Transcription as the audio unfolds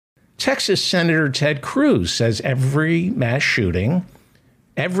Texas Senator Ted Cruz says every mass shooting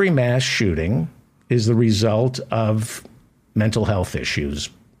is the result of mental health issues,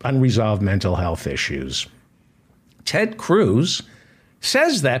 unresolved mental health issues. Ted Cruz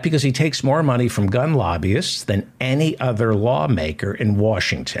says that because he takes more money from gun lobbyists than any other lawmaker in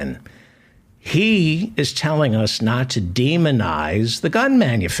Washington. He is telling us not to demonize the gun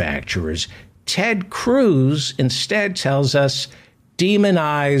manufacturers. Ted Cruz instead tells us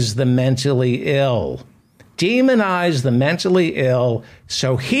demonize the mentally ill. Demonize the mentally ill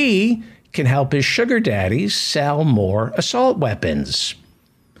so he can help his sugar daddies sell more assault weapons.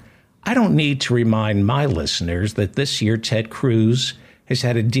 I don't need to remind my listeners that this year Ted Cruz has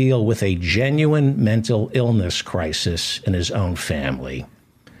had to deal with a genuine mental illness crisis in his own family.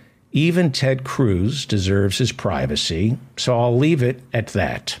 Even Ted Cruz deserves his privacy, so I'll leave it at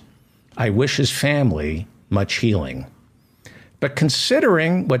that. I wish his family much healing. But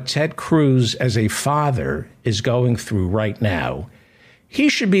considering what Ted Cruz as a father is going through right now, he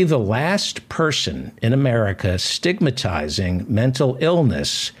should be the last person in America stigmatizing mental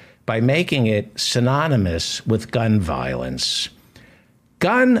illness by making it synonymous with gun violence.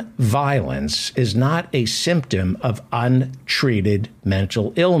 Gun violence is not a symptom of untreated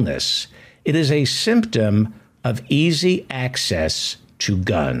mental illness. It is a symptom of easy access to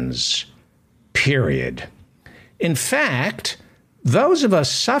guns, period. In fact, those of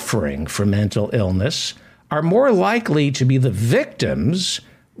us suffering from mental illness are more likely to be the victims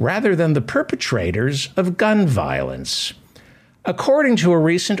rather than the perpetrators of gun violence. According to a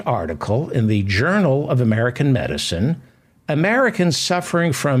recent article in the Journal of American Medicine, Americans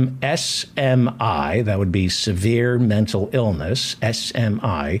suffering from SMI, that would be severe mental illness,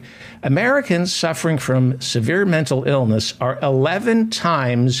 SMI, Americans suffering from severe mental illness are 11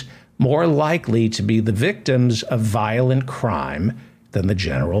 times more likely to be the victims of violent crime than the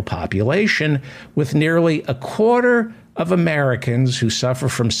general population, with nearly a quarter of Americans who suffer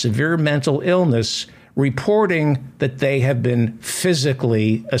from severe mental illness reporting that they have been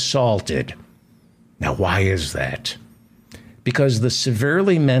physically assaulted. Now, why is that? Because the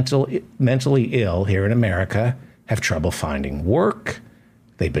severely mentally ill here in America have trouble finding work,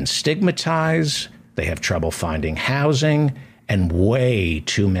 they've been stigmatized, they have trouble finding housing, and way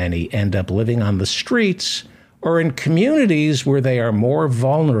too many end up living on the streets or in communities where they are more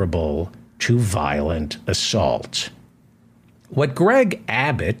vulnerable to violent assault. What Greg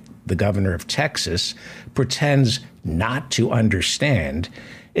Abbott, the governor of Texas, pretends not to understand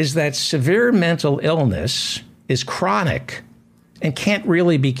is that severe mental illness is chronic and can't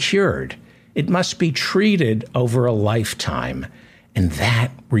really be cured. It must be treated over a lifetime, and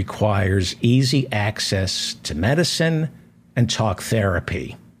that requires easy access to medicine and talk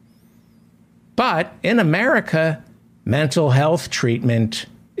therapy. But in America, mental health treatment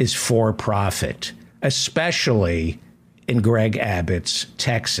is for profit, especially in Greg Abbott's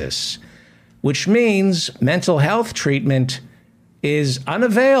Texas, which means mental health treatment is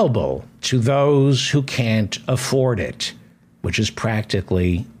unavailable to those who can't afford it, which is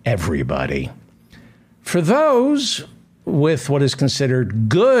practically everybody. For those with what is considered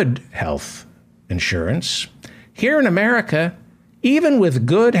good health insurance, here in America, even with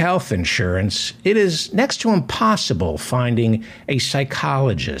good health insurance, it is next to impossible finding a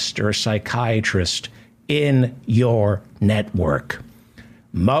psychologist or a psychiatrist in your network.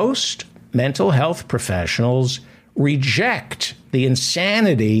 Most mental health professionals reject the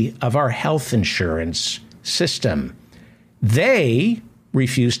insanity of our health insurance system. They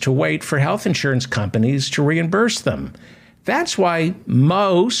refuse to wait for health insurance companies to reimburse them. That's why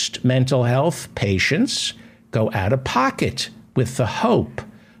most mental health patients go out of pocket with the hope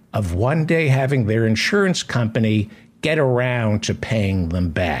of one day having their insurance company get around to paying them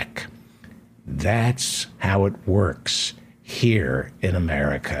back. That's how it works here in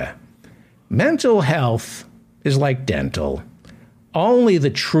America. Mental health is like dental. Only the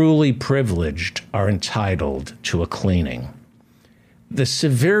truly privileged are entitled to a cleaning. The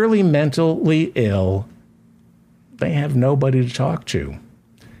severely mentally ill, they have nobody to talk to.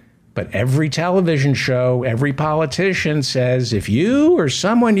 But every television show, every politician says, if you or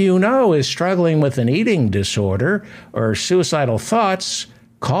someone you know is struggling with an eating disorder or suicidal thoughts,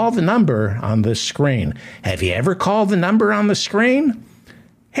 call the number on this screen. Have you ever called the number on the screen?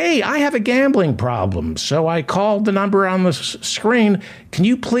 Hey, I have a gambling problem, so I called the number on the screen. Can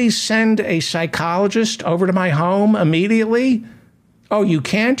you please send a psychologist over to my home immediately? Oh, you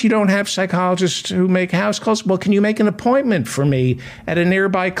can't? You don't have psychologists who make house calls? Well, can you make an appointment for me at a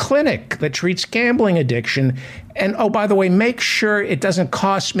nearby clinic that treats gambling addiction? And, oh, by the way, make sure it doesn't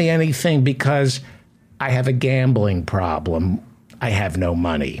cost me anything because I have a gambling problem. I have no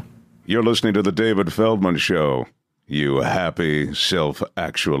money. You're listening to The David Feldman Show, you happy,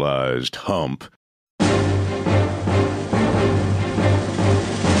 self-actualized hump.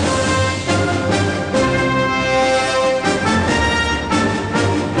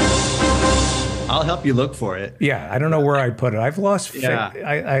 I'll help you look for it. Yeah, I don't know where I put it. I've lost faith.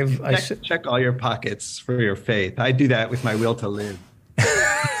 Yeah. Check all your pockets for your faith. I do that with my will to live.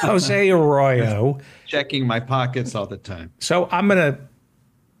 Jose Arroyo. Checking my pockets all the time. So I'm going to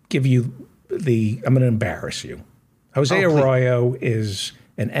I'm going to embarrass you. Jose Arroyo is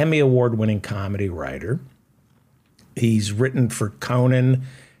an Emmy Award-winning comedy writer. He's written for Conan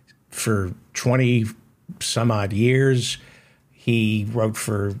for 20 some odd years. He wrote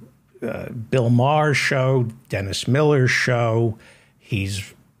for Bill Maher's show, Dennis Miller's show.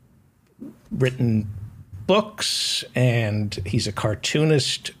 He's written books, and he's a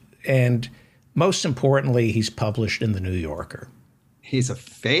cartoonist, and most importantly, he's published in The New Yorker. He's a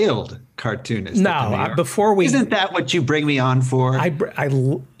failed cartoonist. No, isn't that what you bring me on for?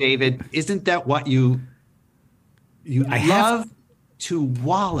 David, isn't that what you love to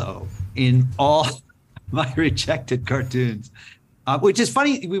wallow in all my rejected cartoons? Which is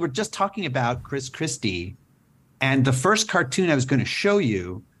funny. We were just talking about Chris Christie, and the first cartoon I was going to show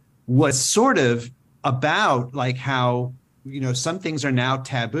you was sort of about like how, some things are now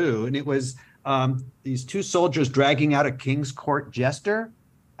taboo. And it was these two soldiers dragging out a King's Court jester.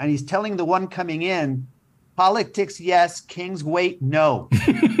 And he's telling the one coming in, politics, yes, king's wait, no.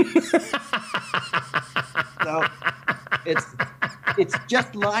 So it's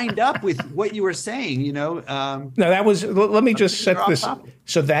just lined up with what you were saying, No, that was, let me just set this.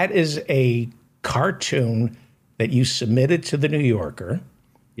 So that is a cartoon that you submitted to The New Yorker.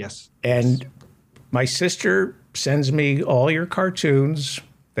 Yes. And my sister sends me all your cartoons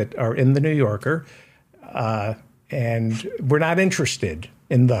that are in The New Yorker, and we're not interested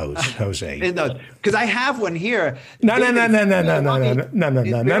in those, Jose. In those, because I have one here. No.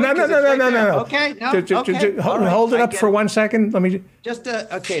 Okay, hold it up for 1 second. Let me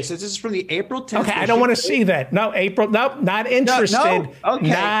okay. So this is from the April 10th. Okay, I don't want to see that. No, April. No, not interested. No. Okay,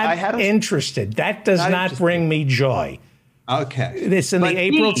 not interested. That does not bring me joy. Okay, it's in the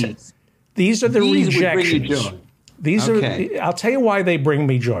April. These are the rejections. These are. I'll tell you why they bring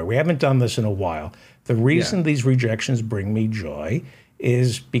me joy. We haven't done this in a while. The reason these rejections bring me joy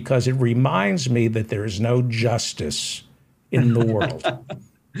is because it reminds me that there is no justice in the world.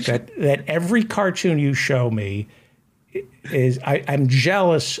 that every cartoon you show me is, I'm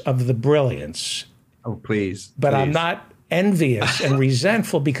jealous of the brilliance. Oh, please. But I'm not envious and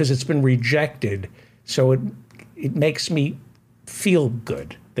resentful because it's been rejected. So it makes me feel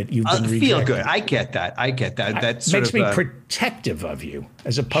good that you've been rejected. Feel good. I get that. That makes me protective of you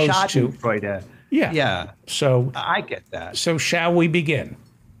as opposed to... Yeah. So I get that. So shall we begin?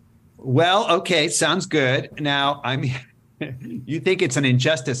 Well, okay, sounds good. Now, you think it's an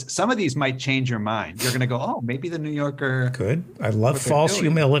injustice. Some of these might change your mind. You're going to go, oh, maybe the New Yorker. Good. I love false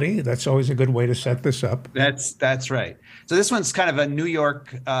humility. That's always a good way to set this up. That's right. So this one's kind of a New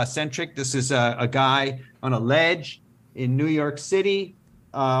York centric. This is a guy on a ledge in New York City.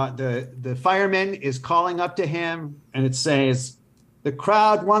 The fireman is calling up to him, and it says, "The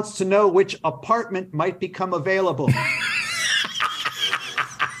crowd wants to know which apartment might become available."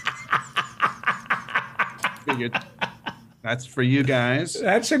 Figured that's for you guys.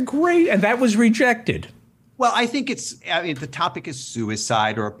 That's and that was rejected. Well, I think the topic is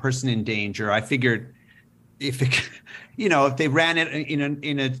suicide or a person in danger. I figured if they ran it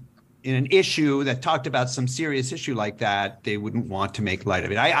in an issue that talked about some serious issue like that, they wouldn't want to make light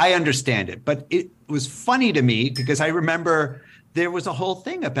of it. I understand it, but it was funny to me because I remember there was a whole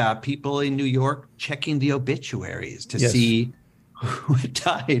thing about people in New York checking the obituaries to see who had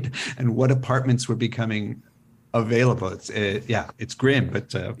died and what apartments were becoming available. It's grim,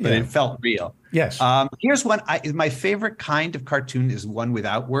 but it felt real. Yes. Here's one. My favorite kind of cartoon is one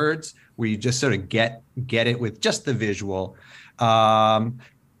without words, where you just sort of get it with just the visual.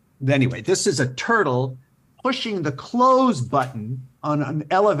 Anyway, this is a turtle pushing the close button on an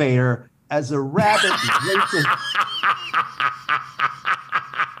elevator as a rabbit races.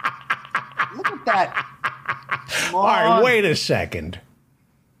 Look at that. All right, wait a second.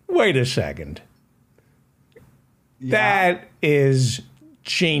 Yeah. That is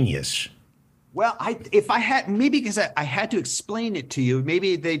genius. Well, if I had, maybe because I had to explain it to you,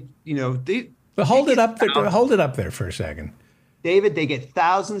 maybe But hold it up there. Hold it up there for a second. David, they get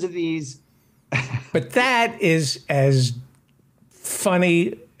thousands of these. But that is as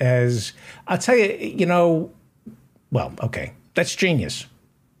funny as, I'll tell you, well, okay, that's genius.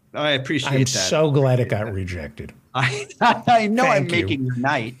 I appreciate that. I'm so glad it got rejected. I know I'm making your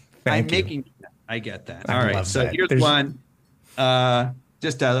night. Thank you. I get that. I All right. love So that. here's one.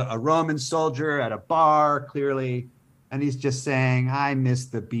 Just a Roman soldier at a bar, clearly, and he's just saying, "I miss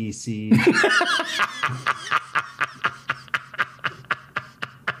the BC."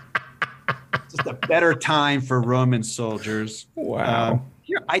 Just a better time for Roman soldiers. Wow.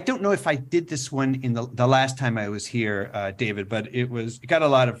 Here, I don't know if I did this one in the last time I was here, David, but it got a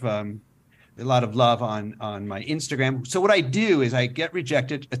lot of love on my Instagram. So what I do is I get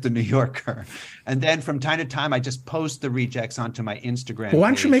rejected at the New Yorker, and then from time to time I just post the rejects onto my Instagram. Why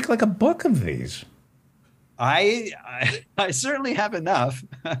don't page. you make like a book of these? I certainly have enough.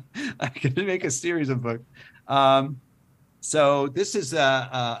 I could make a series of books. So this is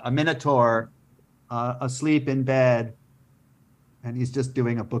a minotaur asleep in bed, and he's just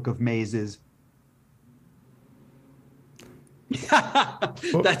doing a book of mazes.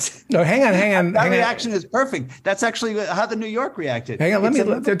 That's No, hang on. that reaction is perfect. That's actually how the New York reacted. Hang on,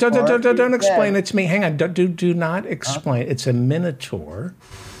 don't explain it to me. Hang on, do not explain. It's a minotaur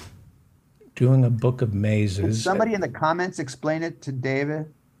doing a book of mazes. Can somebody in the comments explain it to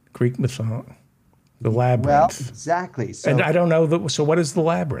David? Greek mythology, the labyrinth. Well, exactly. So, And I don't know. So what is the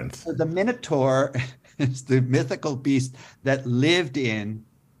labyrinth? so the Minotaur is the mythical beast that lived in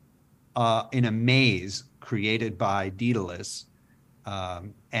a maze created by Daedalus.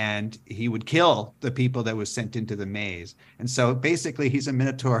 And he would kill the people that was sent into the maze. And so basically he's a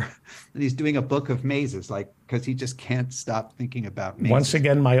Minotaur and he's doing a book of mazes, like, because he just can't stop thinking about mazes. Once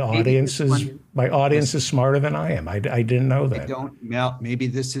again, my audience is smarter than I am. I didn't know that. Maybe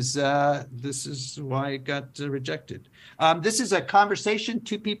this is why it got rejected. This is a conversation,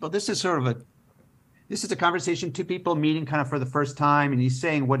 two people. This is a conversation, two people meeting kind of for the first time, and he's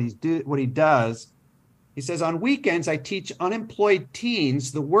saying what he does. He says, on weekends, I teach unemployed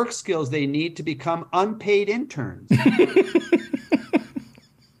teens the work skills they need to become unpaid interns.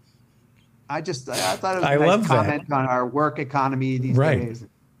 I thought it was a nice comment on our work economy these days.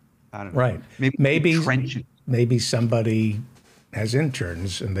 I don't know. Right. Maybe somebody has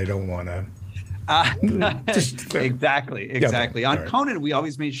interns and they don't want to. Exactly. Okay. On Conan, we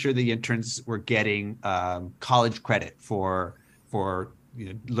always made sure the interns were getting college credit for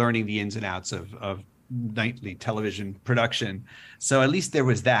learning the ins and outs of nightly television production. So at least there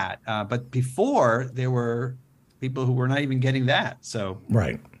was that. But before, there were people who were not even getting that. So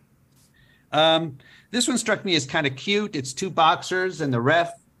right. This one struck me as kind of cute. It's two boxers and the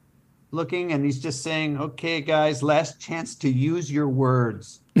ref looking, and he's just saying, "Okay, guys, last chance to use your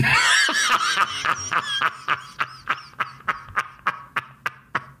words."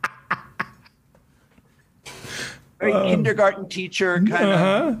 Very kindergarten teacher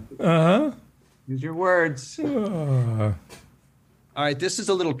kind of. Use your words. All right, this is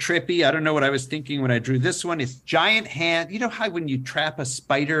a little trippy. I don't know what I was thinking when I drew this one. It's giant hand. You know how when you trap a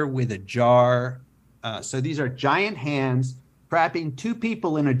spider with a jar? So these are giant hands trapping two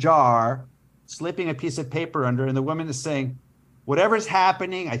people in a jar, slipping a piece of paper under, and the woman is saying, "Whatever's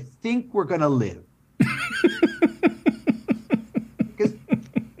happening, I think we're going to live." Because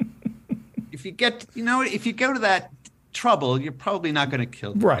if you go to that trouble, you're probably not going to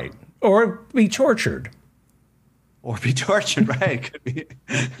kill them. Right. Or be tortured. Right. Could be.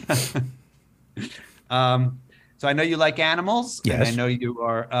 So I know you like animals. Yes. And I know you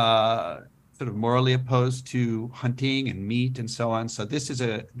are sort of morally opposed to hunting and meat and so on. So you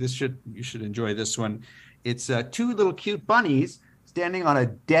should enjoy this one. It's two little cute bunnies standing on a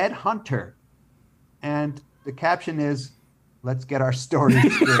dead hunter. And the caption is, "Let's get our story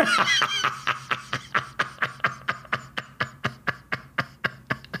straight."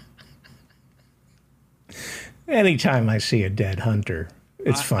 Anytime I see a dead hunter,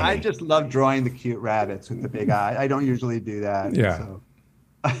 it's funny. I just love drawing the cute rabbits with the big eye. I don't usually do that. Yeah. So.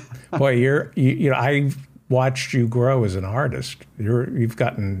 Boy, I watched you grow as an artist. You've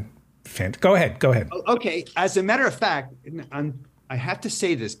gotten Go ahead. Okay. As a matter of fact, I have to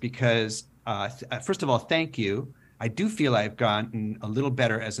say this because, first of all, thank you. I do feel I've gotten a little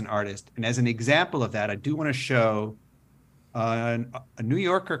better as an artist. And as an example of that, I do want to show a New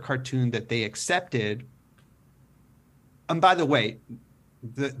Yorker cartoon that they accepted. And by the way,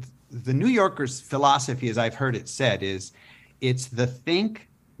 the New Yorker's philosophy, as I've heard it said, is it's the think,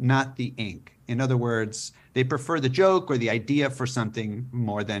 not the ink. In other words, they prefer the joke or the idea for something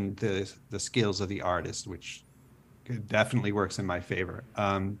more than the skills of the artist, which definitely works in my favor.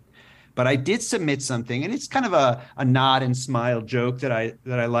 But I did submit something, and it's kind of a nod and smile joke that I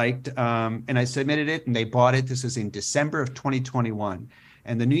liked, and I submitted it, and they bought it. This is in December of 2021.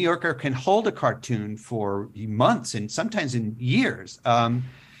 And the New Yorker can hold a cartoon for months and sometimes in years.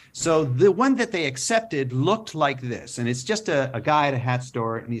 So the one that they accepted looked like this. And it's just a guy at a hat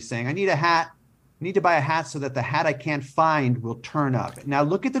store, and he's saying, I need a hat. I need to buy a hat so that the hat I can't find will turn up. Now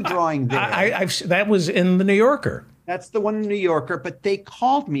look at the drawing there. That was in the New Yorker. That's the one in the New Yorker. But they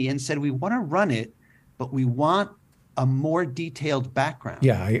called me and said, we want to run it, but we want a more detailed background.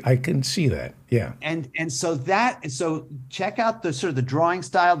 Yeah, I can see that. Yeah. And so check out the sort of the drawing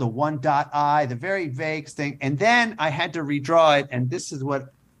style, the one dot eye, the very vague thing. And then I had to redraw it. And this is what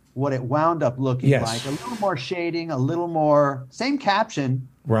it wound up looking like. A little more shading, a little more, same caption,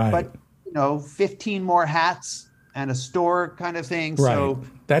 right? But 15 more hats and a store kind of thing. Right. So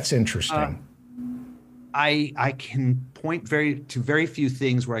that's interesting. I can point to very few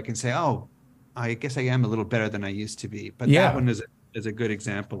things where I can say, oh, I guess I am a little better than I used to be. But that one is a good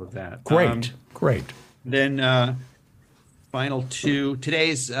example of that. Great. Then final two.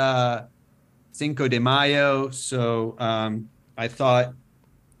 Today's Cinco de Mayo. So I thought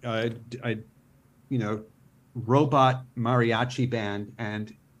robot mariachi band,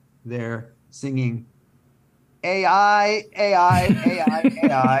 and they're singing AI, AI, AI,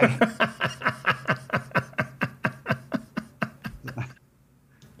 AI.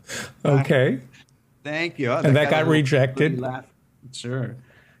 Okay. Thank you. And that got rejected? Sure.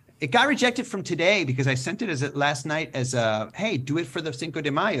 It got rejected from today because I sent it last night as hey, do it for the Cinco de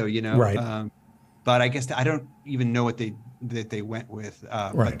Mayo, Right. But I guess I don't even know what they went with.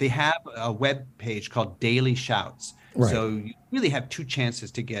 Right. But they have a web page called Daily Shouts. Right. So you really have two chances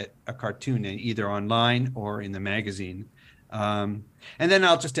to get a cartoon either online or in the magazine. And then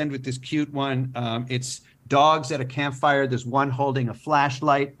I'll just end with this cute one. It's dogs at a campfire. There's one holding a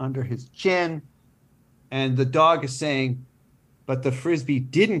flashlight under his chin. And the dog is saying, but the Frisbee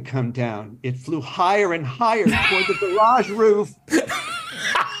didn't come down. It flew higher and higher toward the garage roof.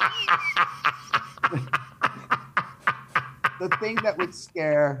 The thing that would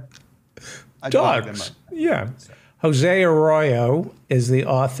scare a dogs. Yeah. Jose Arroyo is the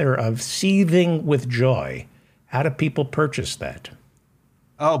author of Seething with Joy. How do people purchase that?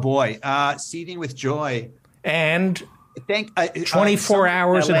 Oh, boy. Seething with Joy. And I think 24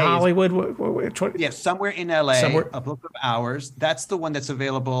 hours in Hollywood. Yes, somewhere in LA, a book of hours. That's the one that's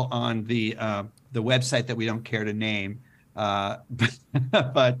available on the website that we don't care to name. But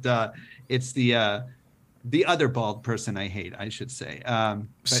it's the other bald person I hate, I should say.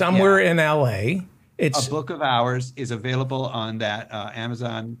 Somewhere in LA. It's a book of hours is available on that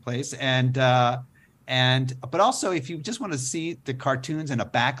Amazon place. But also, if you just want to see the cartoons and a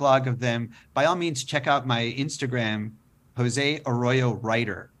backlog of them, by all means, check out my Instagram, Jose Arroyo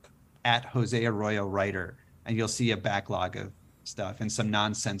Writer, at Jose Arroyo Writer, and you'll see a backlog of stuff and some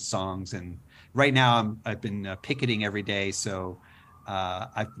nonsense songs. And right now, I've been picketing every day, so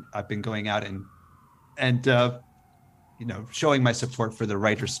I've been going out and showing my support for the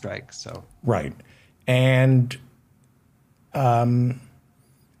writer's strike. So right, and how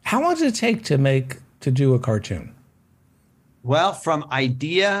long does it take to do a cartoon? Well, from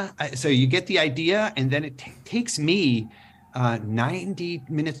idea, so you get the idea, and then it takes me 90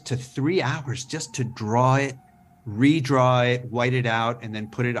 minutes to 3 hours just to draw it, redraw it, white it out, and then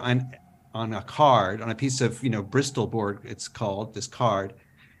put it on a card, on a piece of Bristol board. It's called this card.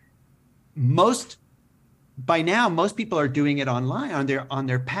 By now, most people are doing it online on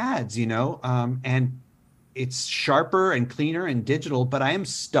their pads, and it's sharper and cleaner and digital. But I am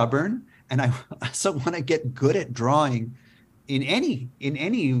stubborn, and I also want to get good at drawing in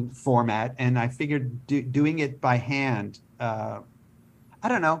any format. And I figured doing it by hand, I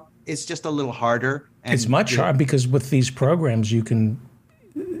don't know, it's just a little harder. And it's much harder because with these programs you can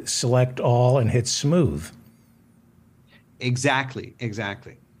select all and hit smooth. Exactly.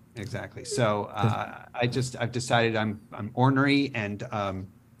 So I've decided I'm ornery and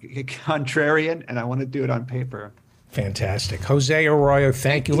contrarian, and I want to do it on paper. Fantastic. Jose Arroyo,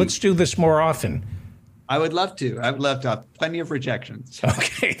 thank you. Let's do this more often. I would love to. I've left plenty of rejections.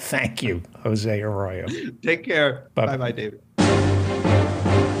 Okay, thank you, Jose Arroyo. Take care. Bye-bye, David.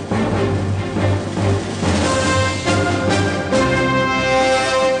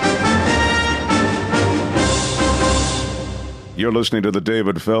 You're listening to The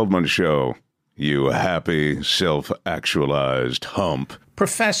David Feldman Show. You happy, self-actualized hump.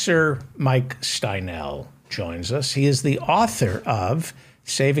 Professor Mike Steinel joins us. He is the author of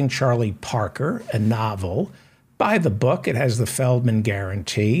Saving Charlie Parker, a novel. By the book, it has the Feldman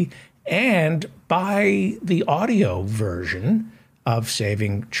guarantee, and by the audio version of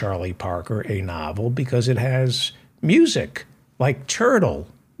Saving Charlie Parker, a novel, because it has music like Turtle,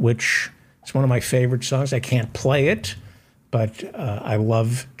 which is one of my favorite songs. I can't play it, but I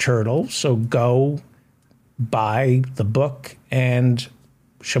love Turtle. So go buy the book and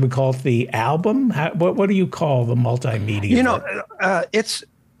shall we call it the album? What do you call the multimedia? You know,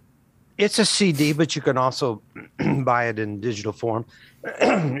 it's a CD, but you can also buy it in digital form.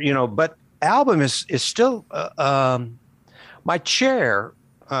 You know, but album is still my chair.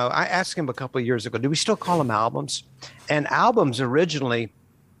 I asked him a couple of years ago, do we still call them albums? And albums originally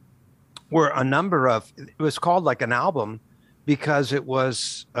were a number of, it was called like an album because it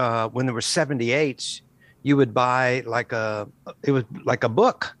was when there were 78s, you would buy it was like a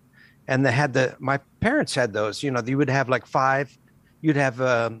book. And they had my parents had those, you know, you would have like you'd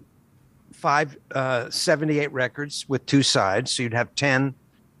have five 78 records with 2 sides. So you'd have 10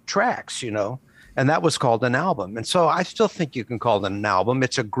 tracks, you know, and that was called an album. And so I still think you can call it an album.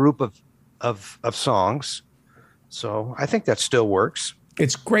 It's a group of songs. So I think that still works.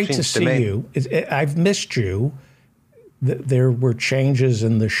 It's great to see you. I've missed you. There were changes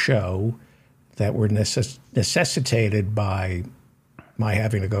in the show that were necessitated by my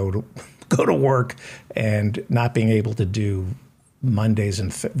having to go to work and not being able to do Mondays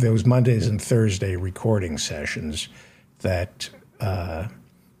and those Mondays and Thursday recording sessions that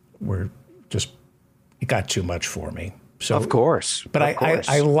were just, it got too much for me. So of course, but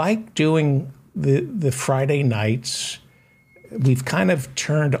I like doing the Friday nights. We've kind of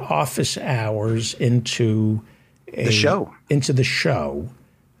turned office hours into the show.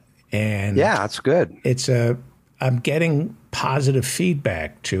 And yeah, that's good. I'm getting positive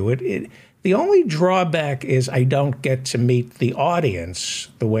feedback to it. The only drawback is I don't get to meet the audience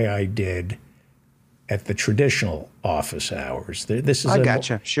the way I did at the traditional office hours. This is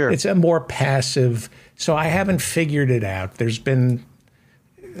gotcha. Sure. It's a more passive, so I haven't figured it out. There's been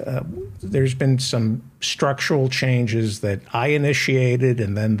some structural changes that I initiated,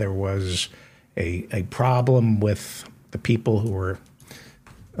 and then there was a problem with the people who were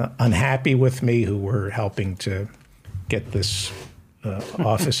unhappy with me, who were helping to get this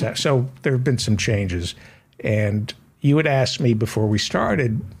office out. So there have been some changes. And you had asked me before we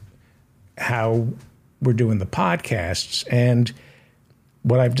started how we're doing the podcasts. And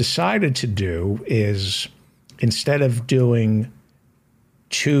what I've decided to do is, instead of doing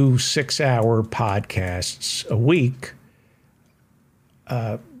 2 6-hour podcasts a week,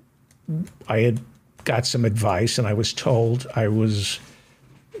 I had got some advice, and I was told I was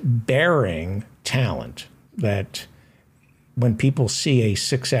bearing talent, that when people see a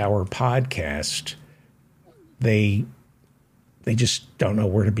 6-hour podcast, they just don't know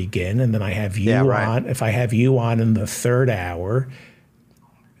where to begin. And then I have you on. If I have you on in the 3rd hour,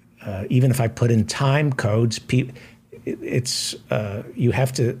 even if I put in time codes, it's you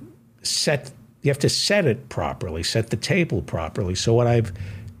have to set it properly, set the table properly. So what I've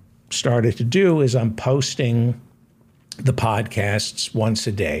started to do is I'm posting the podcasts once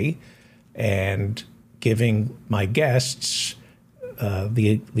a day and giving my guests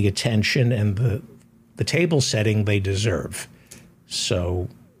the attention and the table setting they deserve. So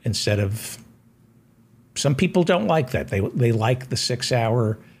instead of, some people don't like that. They like the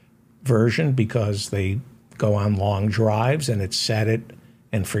 6-hour version because they go on long drives and it's set it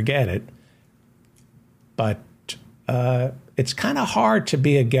and forget it. But it's kind of hard to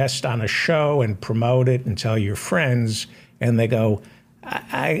be a guest on a show and promote it and tell your friends, and they go,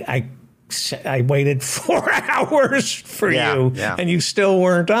 I waited 4 hours for you, and you still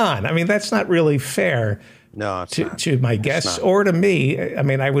weren't on. I mean, that's not really fair. No, it's to my guests or to me. I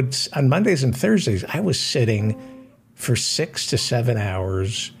mean, I would, on Mondays and Thursdays, I was sitting for 6 to 7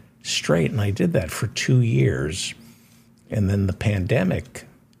 hours straight, and I did that for 2 years. And then the pandemic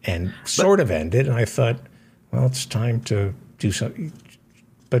sort of ended, and I thought, well, it's time to do something.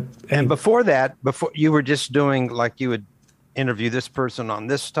 And before that, you were just doing, like, you would interview this person on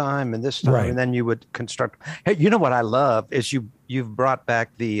this time and this time, right, and then you would construct. Hey, you know what I love is you've brought back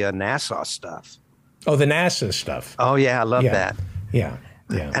the NASA stuff. Oh, the NASA stuff. Oh yeah, I love that. Yeah.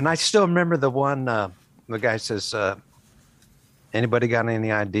 And I still remember the one. The guy says, "Anybody got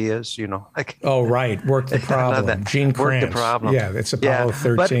any ideas?" You know, like. Oh right, work the problem. Gene Kranz. Work the problem. Yeah, it's Apollo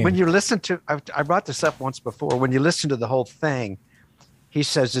 13. But when you listen to, I brought this up once before. When you listen to the whole thing, he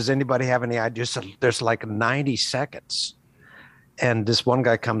says, "Does anybody have any ideas?" So there's like 90 seconds. And this one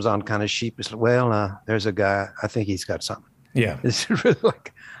guy comes on kind of sheepish. Well, there's a guy. I think he's got something. Yeah. It's really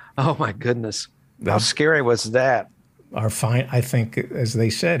like, oh my goodness. How scary was that? I think, as they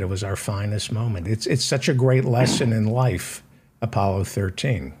said, it was our finest moment. It's such a great lesson in life, Apollo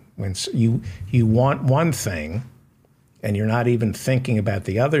 13. When you want one thing and you're not even thinking about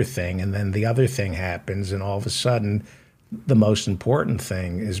the other thing, and then the other thing happens, and all of a sudden the most important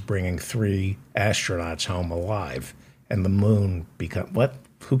thing is bringing 3 astronauts home alive. And the moon what?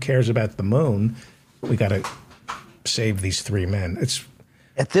 Who cares about the moon? We got to save these 3 men.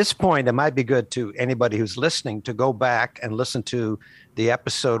 At this point, it might be good to anybody who's listening to go back and listen to the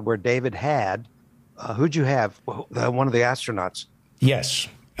episode where David had, who'd you have? One of the astronauts. Yes,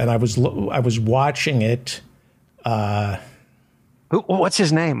 and I was watching it. What's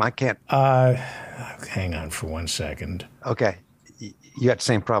his name? I can't. Hang on for 1 second. Okay, you got the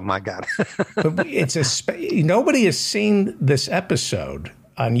same problem I got. But nobody has seen this episode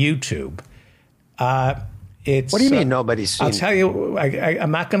on YouTube. What do you mean nobody's seen? I'll tell you. I'm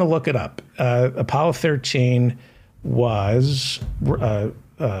not going to look it up. Apollo 13 was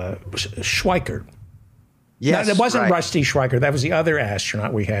Schweikert. Yes, no, it wasn't right. Rusty Schweikert. That was the other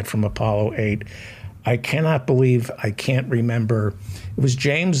astronaut we had from Apollo 8. I cannot believe I can't remember. It was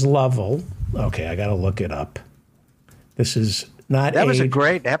James Lovell. Okay, I got to look it up. This is not. That was a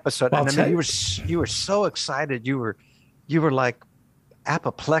great episode. Well, and I mean, you were so excited. You were like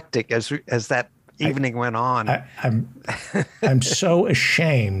apoplectic as that evening went on. I'm so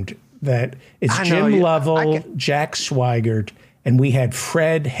ashamed that it's Jim Lovell, Jack Swigert, and we had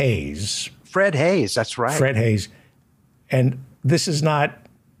Fred Hayes. Fred Hayes, that's right. Fred Hayes. And this is not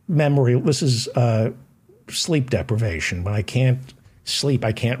memory. This is sleep deprivation. When I can't sleep,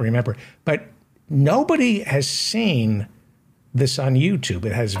 I can't remember. But nobody has seen this on YouTube.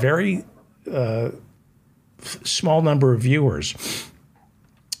 It has very small number of viewers.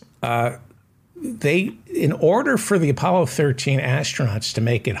 In order for the Apollo 13 astronauts to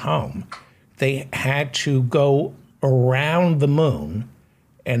make it home, they had to go around the moon,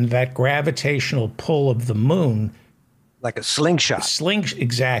 and that gravitational pull of the moon, like a slingshot,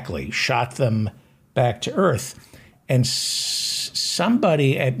 exactly, shot them back to Earth. And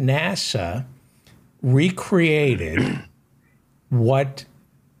somebody at NASA recreated what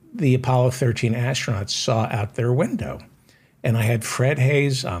the Apollo 13 astronauts saw out their window. And I had Fred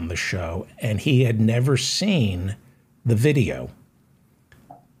Hayes on the show, and he had never seen the video.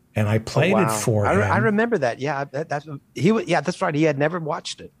 And I played it for him. I remember that. Yeah, that's right. He had never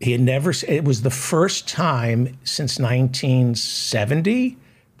watched it. He had never. It was the first time since 1970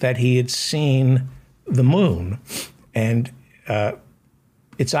 that he had seen the moon, and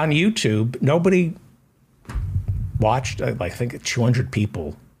it's on YouTube. Nobody watched. I think 200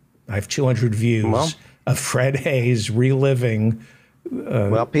 people. I have 200 views of Fred Hayes reliving.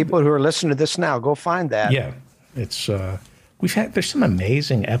 People who are listening to this now, go find that. Yeah, it's. There's some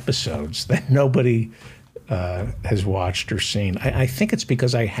amazing episodes that nobody has watched or seen. I think it's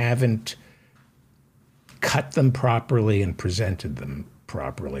because I haven't cut them properly and presented them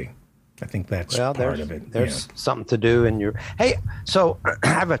properly. I think that's part of it. There's something to do in your. Hey, so I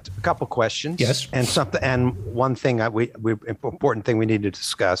have a couple questions. Yes, and one thing important thing we need to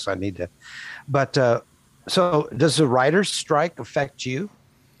discuss. So does the writer's strike affect you?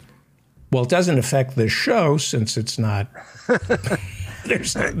 Well, it doesn't affect the show since it's not.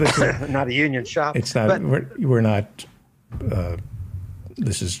 There's not a union shop. It's not. We're not.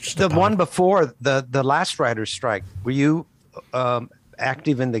 This is just the one before the last writer's strike. Were you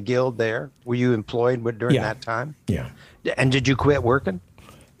active in the guild there? Were you employed during that time? Yeah. And did you quit working?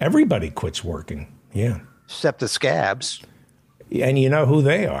 Everybody quits working. Yeah. Except the scabs. And you know who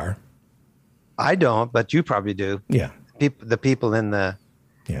they are. I don't, but you probably do. Yeah. The people in the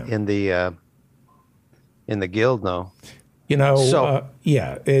guild know. You know,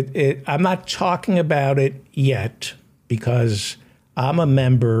 I'm not talking about it yet because I'm a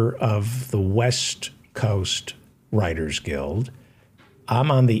member of the West Coast Writers Guild. I'm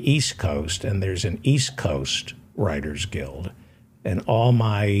on the East Coast, and there's an East Coast Writers Guild. And all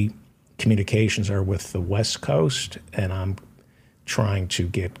my communications are with the West Coast, and I'm trying to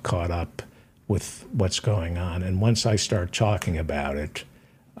get caught up with what's going on. And once I start talking about it,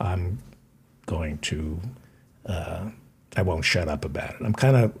 I'm going to, I won't shut up about it. I'm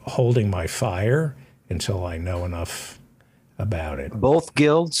kind of holding my fire until I know enough about it. Both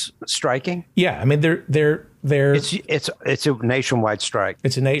guilds striking? Yeah, I mean, they're It's a nationwide strike.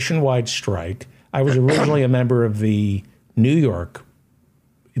 It's a nationwide strike. I was originally a member of the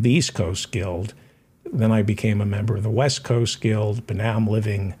the East Coast Guild. Then I became a member of the West Coast Guild, but now I'm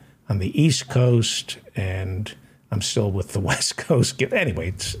living on the East Coast, and I'm still with the West Coast Guild.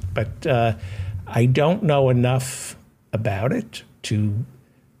 Anyway, I don't know enough about it to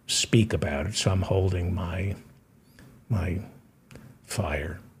speak about it, so I'm holding my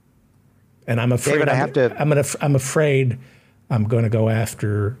fire. And I'm afraid David, I'm afraid I'm going to go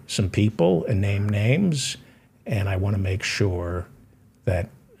after some people and name names, and I want to make sure that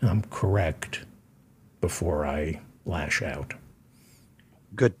I'm correct before I lash out.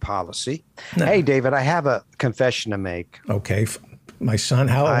 Good policy. No. Hey, David, I have a confession to make. Okay, my son.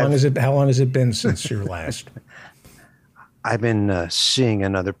 How long has it been since your last? I've been seeing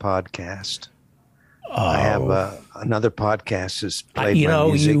another podcast. I have another podcast has played my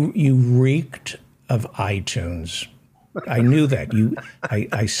music. You reeked of iTunes. I knew that.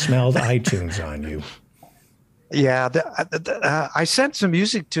 I smelled iTunes on you. Yeah, I sent some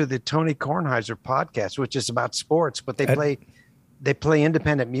music to the Tony Kornheiser podcast, which is about sports, but they play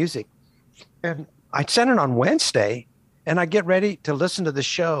independent music. And I sent it on Wednesday, and I get ready to listen to the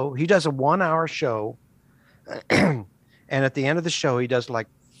show. He does a 1-hour show, and at the end of the show, he does like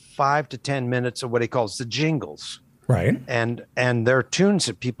 5 to 10 minutes of what he calls the jingles. Right. And there are tunes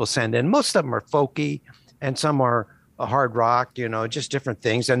that people send in. Most of them are folky, and some are a hard rock, just different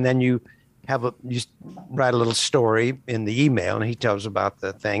things. And then you write a little story in the email, and he tells about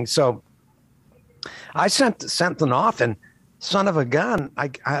the thing. So I sent something off, and son of a gun,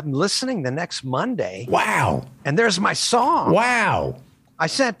 I'm listening the next Monday. Wow. And there's my song. Wow. I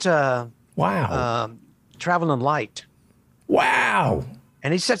sent Traveling Light. Wow.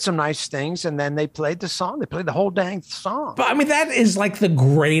 And he said some nice things, and then they played the song. They played the whole dang song. But I mean, that is like the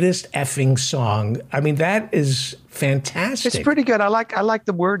greatest effing song. I mean, that is fantastic. It's pretty good. I like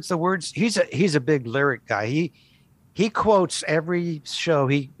the words. The words. He's a big lyric guy. He quotes every show.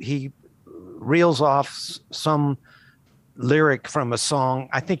 He reels off some lyric from a song.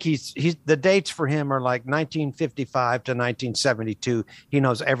 I think he's the dates for him are like 1955 to 1972. He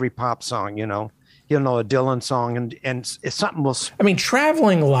knows every pop song. He'll know a Dylan song, and it's something will. I mean,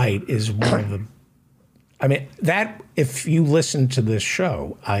 Traveling Light is one of the. I mean, that if you listen to this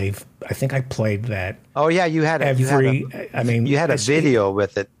show, I think I played that. Oh yeah, you had a video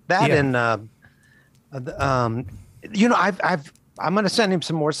with it. That yeah. And I'm going to send him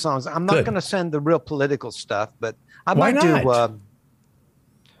some more songs. I'm not going to send the real political stuff, but I might do.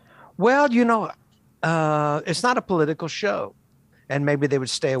 It's not a political show, and maybe they would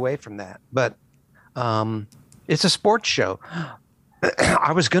stay away from that, but. It's a sports show.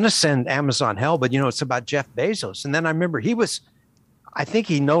 I was going to send Amazon Hell, but it's about Jeff Bezos. And then I remember I think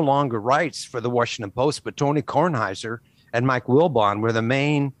he no longer writes for the Washington Post, but Tony Kornheiser and Mike Wilbon were the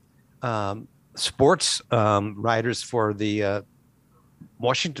main sports writers for the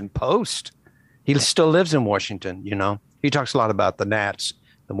Washington Post. He still lives in Washington, He talks a lot about the Nats,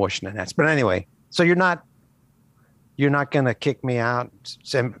 the Washington Nats. But anyway, so you're not going to kick me out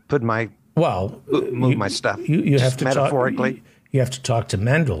and put my move my stuff. You have to metaphorically. You have to talk to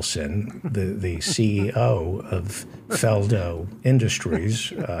Mendelsohn, the CEO of Feldo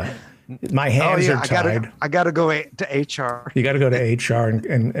Industries. My hands are tied. I got to go to HR. You got to go to HR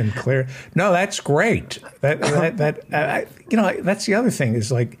and clear. No, that's great. That's the other thing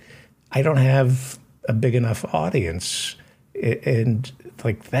is like I don't have a big enough audience, and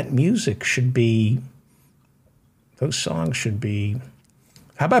like that music should be. Those songs should be.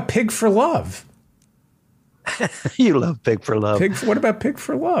 How about Pig for Love? You love Pig for Love. What about Pig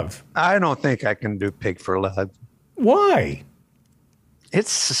for Love? I don't think I can do Pig for Love. Why?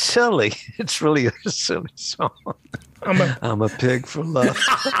 It's silly. It's really a silly song. I'm a pig for love.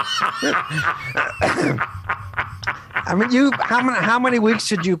 I mean, how many weeks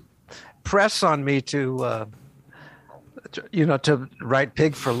did you press on me to write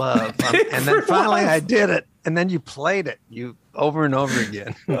Pig for Love? And then finally I did it. And then you played it over and over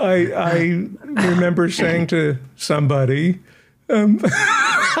again. I remember saying to somebody, I'm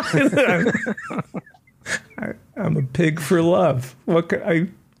a pig for love. What can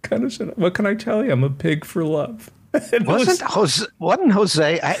I tell you? I'm a pig for love. Wasn't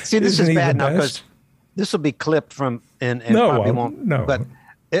Jose? See, this is bad now because this will be clipped from and probably won't. No, but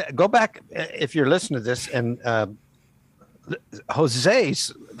go back if you're listening to this and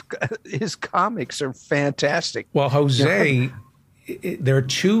his comics are fantastic. Well, Jose, there are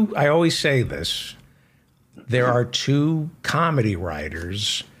two. I always say this. There are two comedy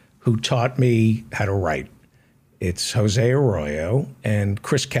writers who taught me how to write. It's Jose Arroyo and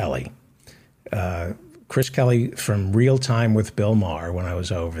Chris Kelly. Chris Kelly from Real Time with Bill Maher when I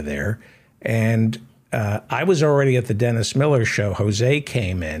was over there. And I was already at the Dennis Miller show. Jose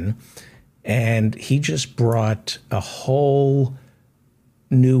came in, and he just brought a whole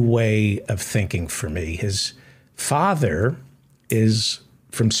new way of thinking for me. His father is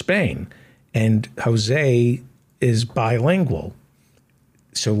from Spain, and Jose is bilingual.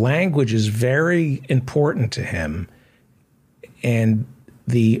 So language is very important to him. And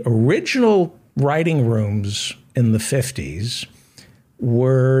the original writing rooms in the 50s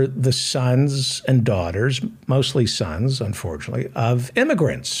were the sons and daughters, mostly sons, unfortunately, of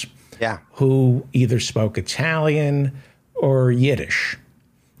immigrants who either spoke Italian or Yiddish.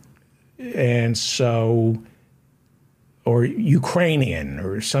 And so, or Ukrainian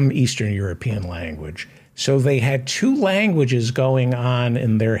or some Eastern European language. So they had two languages going on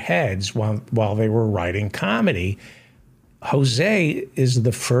in their heads while they were writing comedy. Jose is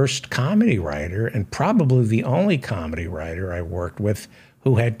the first comedy writer and probably the only comedy writer I worked with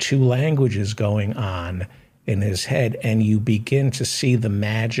who had two languages going on in his head. And you begin to see the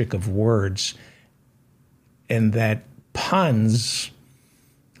magic of words and that puns,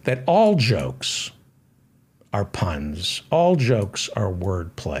 that all jokes are puns, all jokes are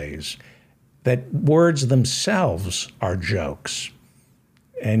word plays, that words themselves are jokes.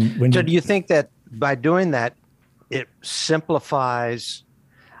 And when So do you think that by doing that, it simplifies,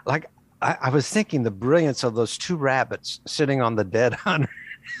 like I was thinking the brilliance of those two rabbits sitting on the dead hunter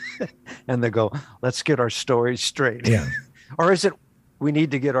and they go, let's get our story straight. Yeah. Or is it, we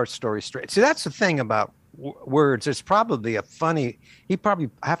need to get our story straight? See, that's the thing about words. It's probably a funny, I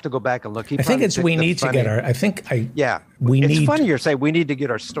have to go back and look. I think it's, we need to get our, it's funny you're saying we need to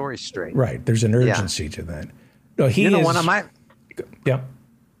get our story straight. Right. There's an urgency to that. No, one of my, yeah.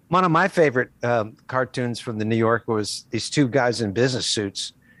 One of my favorite cartoons from the New Yorker was these two guys in business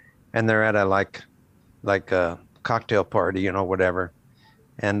suits, and they're at a like a cocktail party, whatever.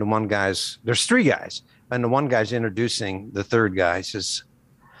 And there's three guys, and the one guy's introducing the third guy. He says,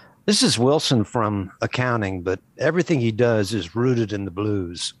 "This is Wilson from accounting, but everything he does is rooted in the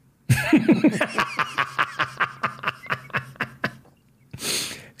blues."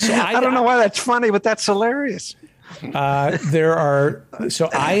 So I don't know why that's funny, but that's hilarious.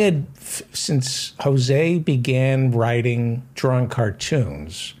 Since Jose began drawing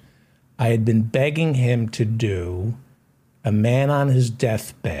cartoons, I had been begging him to do a man on his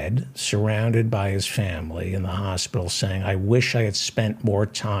deathbed, surrounded by his family in the hospital, saying, "I wish I had spent more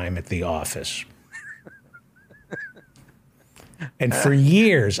time at the office." And for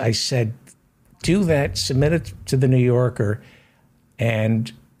years, I said, do that, submit it to the New Yorker,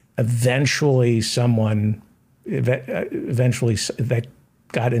 and eventually that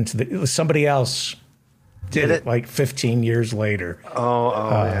got into somebody else did it like 15 years later.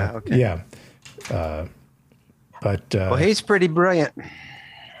 Yeah. Okay. Yeah. Well, he's pretty brilliant.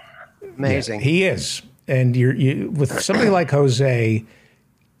 Amazing. Yeah, he is. And you with somebody like Jose,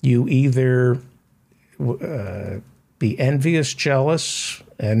 you either be envious, jealous,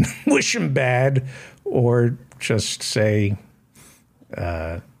 and wish him bad, or just say,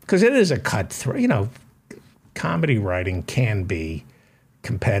 because it is a cutthroat, comedy writing can be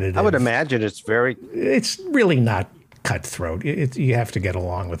competitive. I would imagine it's really not cutthroat. You have to get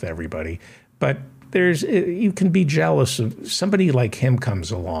along with everybody. But you can be jealous of somebody like him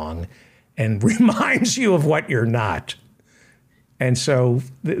comes along and reminds you of what you're not. And so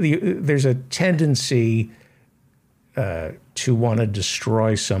there's a tendency to want to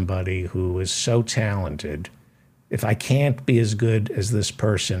destroy somebody who is so talented. If I can't be as good as this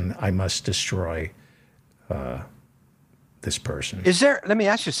person, I must destroy this person. Let me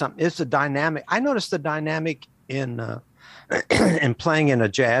ask you something. Is the dynamic, I noticed the dynamic in in playing in a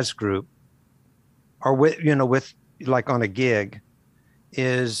jazz group or with like on a gig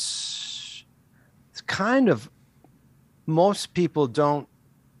is it's kind of, most people don't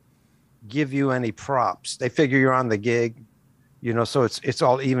give you any props. They figure you're on the gig, so it's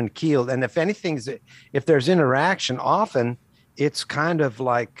all even keeled. And if if there's interaction, often it's kind of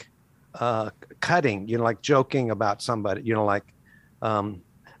like cutting, like joking about somebody, like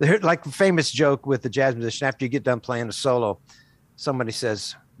a famous joke with the jazz musician. After you get done playing a solo, somebody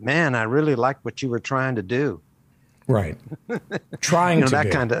says, "Man, I really like what you were trying to do." Right. Trying to that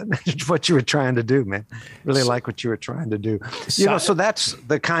do. kind of what you were trying to do, man. Really like what you were trying to do. So that's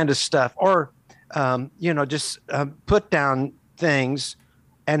the kind of stuff. Or, just put down things,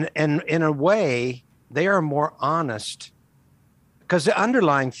 and in a way, they are more honest. Because the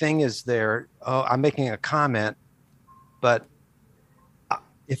underlying thing is I'm making a comment, but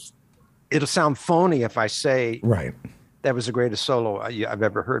if it'll sound phony if I say, right, that was the greatest solo I've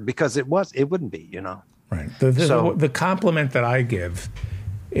ever heard, because it wouldn't be, Right. The compliment that I give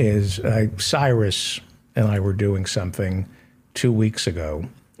is Cyrus and I were doing something 2 weeks ago,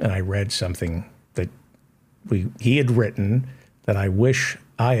 and I read something that he had written that I wish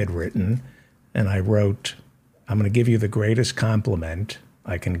I had written, and I wrote, "I'm going to give you the greatest compliment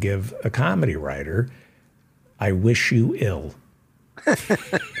I can give a comedy writer. I wish you ill." And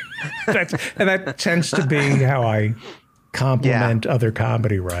that tends to be how I compliment other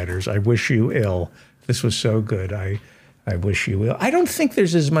comedy writers. "I wish you ill. This was so good. I wish you ill." I don't think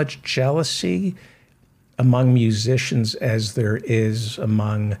there's as much jealousy among musicians as there is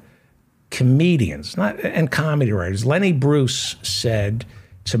among comedians and comedy writers. Lenny Bruce said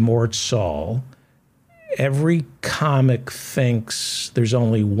to Mort Saul, "Every comic thinks there's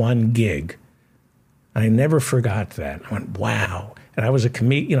only one gig, I never forgot that. I went, wow. And I was a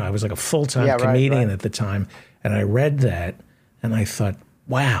comedian, I was like a full-time comedian at the time. And I read that and I thought,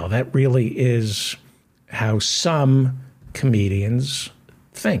 wow, that really is how some comedians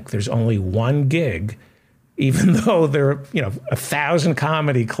think. There's only one gig, even though there are, 1,000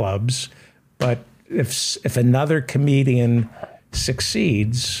 comedy clubs. But if another comedian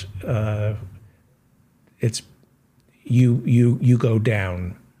succeeds, it's you go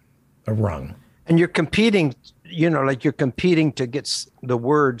down a rung. And you're competing, you're competing to get the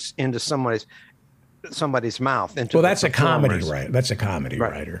words into somebody's mouth. Well, that's a comedy writer. That's a comedy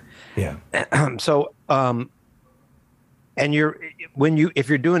writer. Yeah. So, and if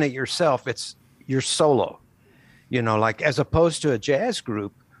you're doing it yourself, you're solo, like as opposed to a jazz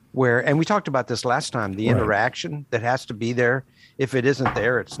group where, and we talked about this last time, the interaction that has to be there. If it isn't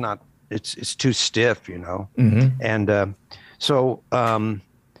there, it's not, it's too stiff, Mm-hmm. And, so,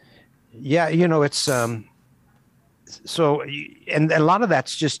 yeah, it's, so, and a lot of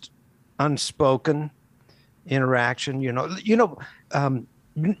that's just unspoken interaction, the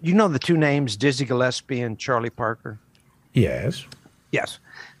two names, Dizzy Gillespie and Charlie Parker. Yes. Yes.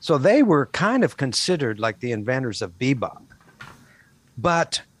 So they were kind of considered like the inventors of bebop,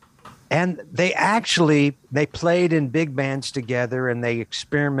 and they played in big bands together and they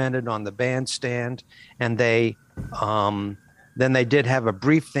experimented on the bandstand, and then they did have a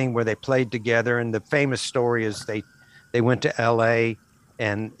brief thing where they played together. And the famous story is they went to LA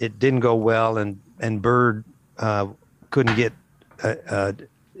and it didn't go well. And Bird couldn't get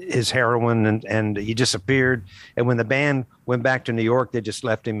his heroin and he disappeared. And when the band went back to New York, they just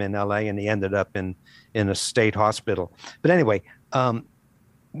left him in LA and he ended up in a state hospital. But anyway,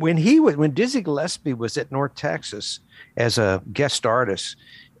 when Dizzy Gillespie was at North Texas as a guest artist,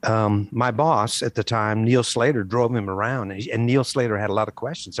 my boss at the time, Neil Slater, drove him around, and Neil Slater had a lot of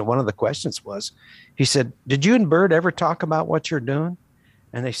questions. And one of the questions was, he said, "Did you and Bird ever talk about what you're doing?"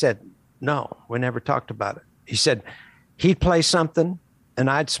 And they said, "No, we never talked about it." He said, "He'd play something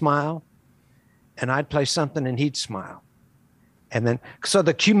and I'd smile, and I'd play something and he'd smile." And then, so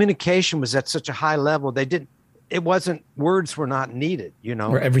the communication was at such a high level, words were not needed,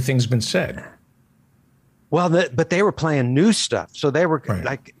 Where everything's been said. Well, but they were playing new stuff. So they were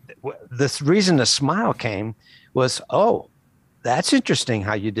like, this reason the smile came was, "Oh, that's interesting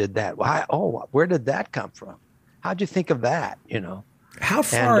how you did that. Why? Oh, where did that come from? How'd you think of that?" How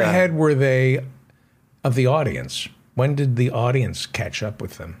far ahead were they of the audience? When did the audience catch up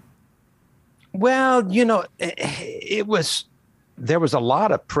with them? Well, there was a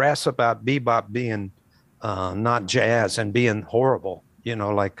lot of press about bebop being not jazz and being horrible,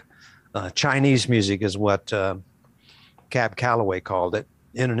 like Chinese music is what Cab Calloway called it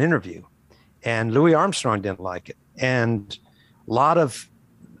in an interview. And Louis Armstrong didn't like it. And a lot of,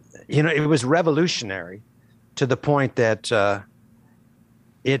 it was revolutionary to the point that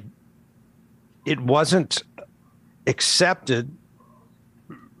it wasn't accepted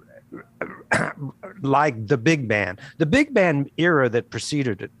like the big band. The big band era that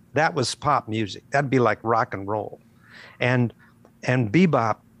preceded it, that was pop music. That'd be like rock and roll. And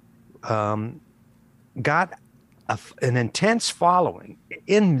bebop got an intense following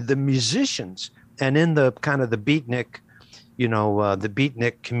in the musicians and in the kind of the beatnik, the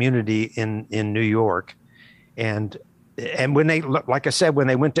beatnik community in New York. And when they, like I said, when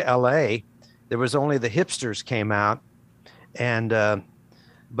they went to LA, there was only the hipsters came out,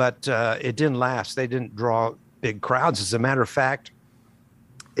 but it didn't last. They didn't draw big crowds. As a matter of fact,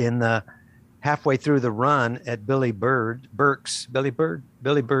 halfway through the run at Billy Bird's,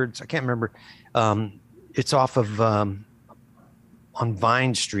 I can't remember. It's off of on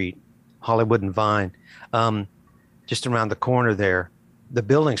Vine Street, Hollywood and Vine, just around the corner there. The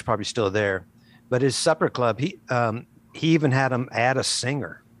building's probably still there, but his supper club, he even had him add a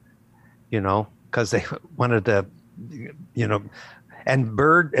singer, because they wanted to, and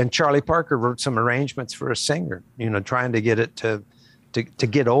Bird and Charlie Parker wrote some arrangements for a singer, trying to get it to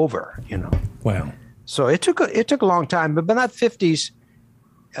get over, Wow. So it took a long time, but by the 50s,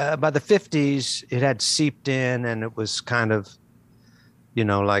 it had seeped in, and it was kind of,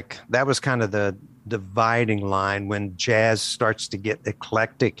 like that was kind of the dividing line when jazz starts to get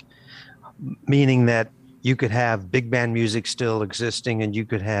eclectic, meaning that you could have big band music still existing, and you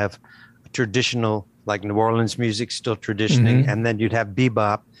could have traditional, like New Orleans music still traditioning, and then you'd have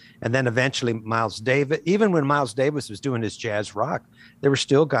bebop, and then eventually Miles Davis. Even when Miles Davis was doing his jazz rock, there were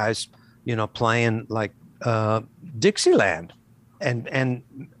still guys, playing like Dixieland, and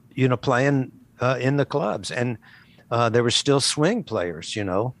playing in the clubs, and there were still swing players,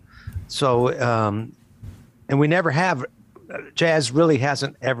 So, and we never have, jazz really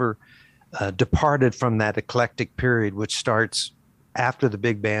hasn't ever departed from that eclectic period, which starts after the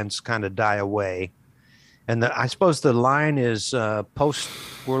big bands kind of die away. And I suppose the line is post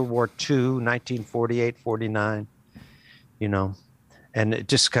World War II, 1948, 49, you know, and it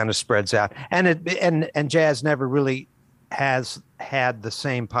just kind of spreads out. And jazz never really has had the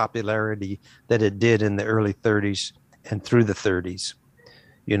same popularity that it did in the early 30s and through the 30s,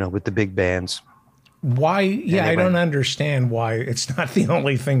 you know, with the big bands. Why? Yeah, anyway. I don't understand why it's not the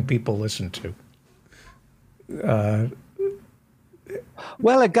only thing people listen to.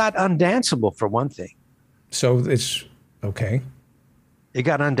 Well, it got undanceable for one thing. So it's okay. It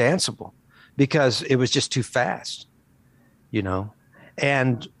got undanceable because it was just too fast, you know,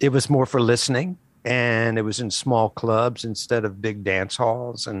 and it was more for listening, and it was in small clubs instead of big dance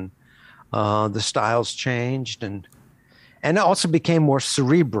halls, and the styles changed, and it also became more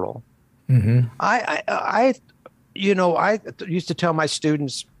cerebral. Mm-hmm. I used to tell my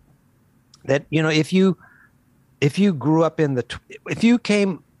students that, you know, if you grew up if you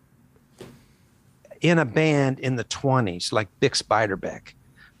came in a band in the 20s, like Bix Beiderbecke,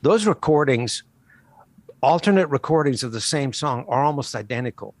 those recordings, alternate recordings of the same song are almost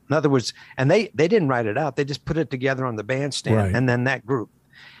identical. In other words, and they didn't write it out. They just put it together on the bandstand, right. And then that group.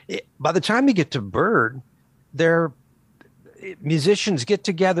 By the time you get to Bird, musicians get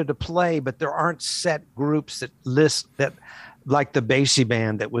together to play, but there aren't set groups that like the Basie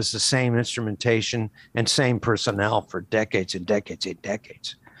band that was the same instrumentation and same personnel for decades and decades and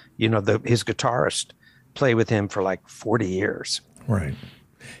decades. You know, his guitarist played with him for like 40 years. Right.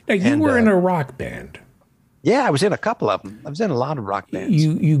 Now, you were in a rock band. Yeah, I was in a couple of them. I was in a lot of rock bands.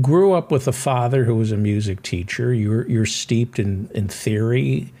 You grew up with a father who was a music teacher. You're steeped in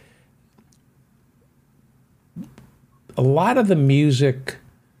theory. A lot of the music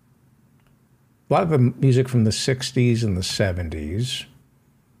from the 60s and the 70s,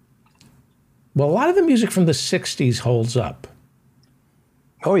 well, a lot of the music from the 60s holds up.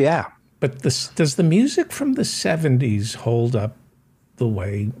 Oh, yeah. But does the music from the 70s hold up the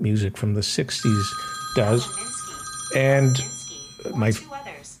way music from the 60s does? And my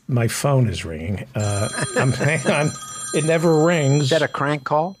phone is ringing. Hang on. It never rings. Is that a crank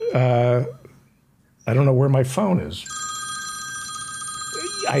call? I don't know where my phone is.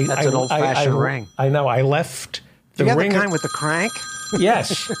 That's an old-fashioned ring. I know. I left the ring. You got the kind with the crank?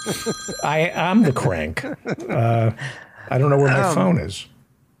 Yes. I'm the crank. I don't know where my phone is.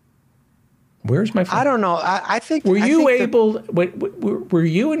 Where's my phone? I don't know. I think. Were you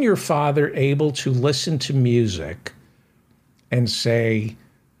and your father able to listen to music and say,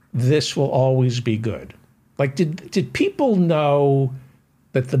 this will always be good? Like, did people know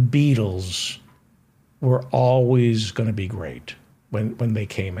that the Beatles were always going to be great when they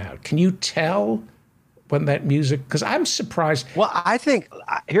came out? Can you tell when that music? Because I'm surprised. Well, I think,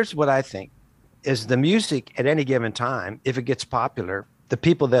 here's what I think, is the music at any given time, if it gets popular, the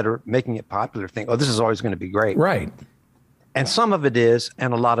people that are making it popular think, oh, this is always going to be great. Right. And some of it is,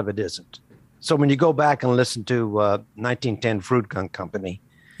 and a lot of it isn't. So when you go back and listen to 1910 Fruit Gun Company,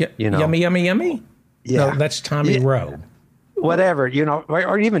 you know. Yummy, yummy, yummy? Yeah. No, that's Tommy Rowe. Whatever, you know,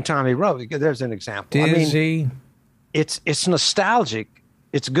 or even Tommy Rowe. There's an example. Dizzy. I mean, it's nostalgic.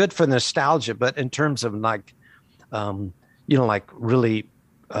 It's good for nostalgia, but in terms of like, you know, like really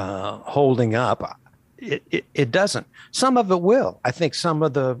holding up, it doesn't. Some of it will. I think some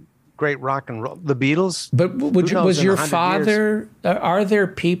of the great rock and roll, the Beatles. But was your father? Are there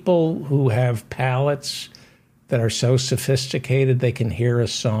people who have palates that are so sophisticated they can hear a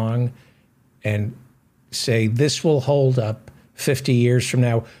song and say this will hold up 50 years from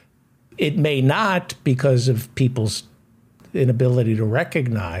now? It may not because of people's inability to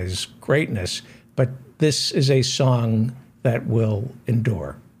recognize greatness, but this is a song that will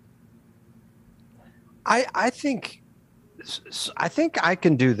endure. I think I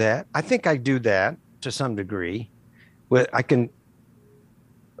can do that. I think I do that to some degree.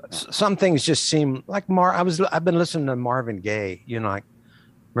 Some things just seem like I've been listening to Marvin Gaye, you know, like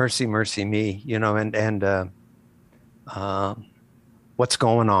Mercy, Mercy Me, you know, and What's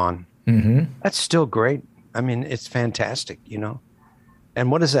Going On. Mm-hmm. That's still great. I mean, it's fantastic, you know.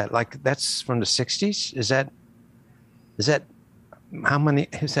 And what is that? Like, that's from the 60s? Is that how many,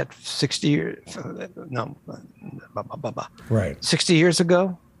 is that 60 years? No. Right. 60 years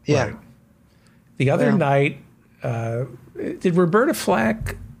ago? Yeah. Right. The other night, did Roberta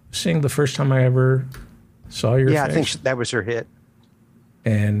Flack sing The First Time I Ever Saw Your Face? Yeah, I think that was her hit.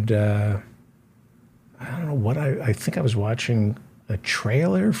 And I don't know what I think I was watching a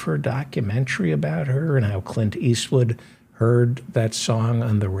trailer for a documentary about her and how Clint Eastwood heard that song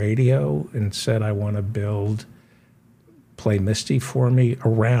on the radio and said, I want to build Play Misty for me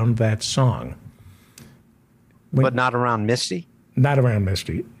around that song. But not around Misty? Not around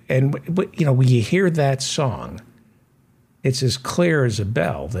Misty. And, you know, when you hear that song, it's as clear as a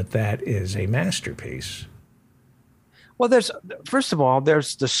bell that is a masterpiece. Well, first of all,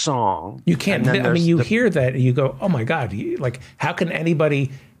 there's the song. You can't, I mean, you hear that and you go, oh my God, like, how can anybody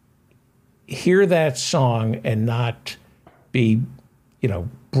hear that song and not be, you know,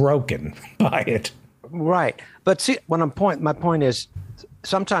 broken by it? Right. But see, my point is,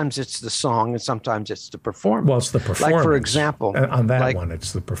 sometimes it's the song and sometimes it's the performance. Well, it's the performance. Like, for example, on that one,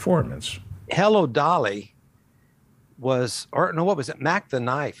 it's the performance. Hello, Dolly what was it? Mac the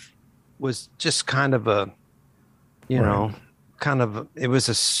Knife was just kind of a, you know, it was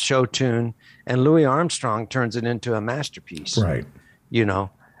a show tune, and Louis Armstrong turns it into a masterpiece. Right. You know,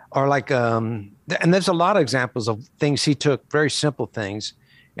 or like, and there's a lot of examples of things he took, very simple things,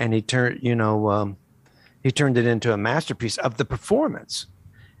 and he turned it into a masterpiece of the performance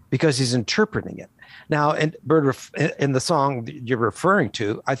because he's interpreting it. Now, in the song you're referring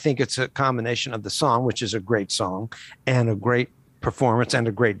to, I think it's a combination of the song, which is a great song, and a great performance and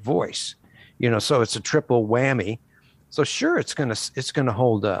a great voice. You know, so it's a triple whammy. So sure, it's gonna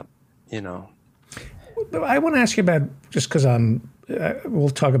hold up. You know. I want to ask you about, just because we'll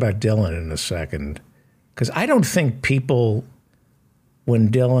talk about Dylan in a second, because I don't think people,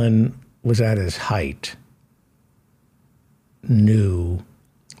 when Dylan was at his height, knew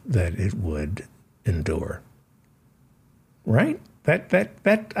that it would endure. Right?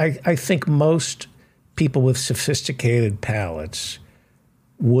 I think most people with sophisticated palates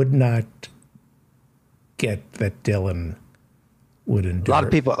would not get that Dylan would endure.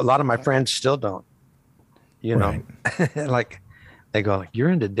 A lot of my friends still don't. You know, right. Like they go, "You're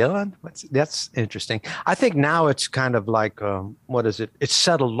into Dylan? That's interesting." I think now it's kind of like, what is it? It's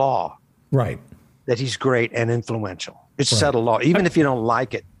settled law, right? That he's great and influential. It's settled law, even if you don't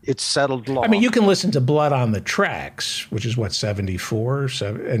like it. It's settled law. I mean, you can listen to Blood on the Tracks, which is what, 74,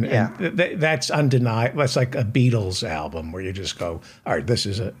 and that's undeniable. That's like a Beatles album where you just go, all right, this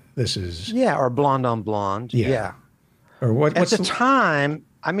is or Blonde on Blonde, yeah. Or what? At the time,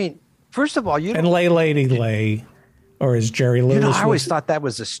 I mean. First of all, and Lay Lady Lay, or as Jerry Lewis. You know, I always thought that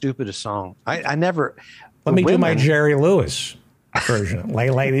was the stupidest song. I never. Let me do my Jerry Lewis version. Lay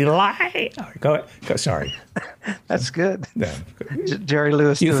Lady Lay. Go. Sorry. That's good. Yeah. Jerry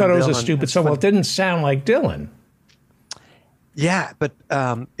Lewis. You thought it was Dylan. a stupid song. Well, it didn't sound like Dylan. Yeah, but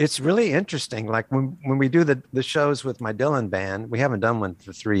it's really interesting. Like when we do the shows with my Dylan band, we haven't done one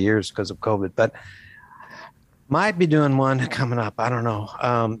for 3 years because of COVID, but might be doing one coming up. I don't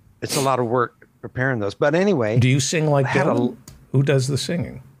know. It's a lot of work preparing those. But anyway. Do you sing like Dylan? Who does the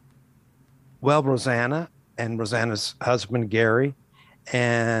singing? Well, Rosanna and Rosanna's husband, Gary,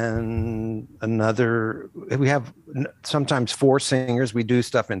 and we have sometimes 4 singers. We do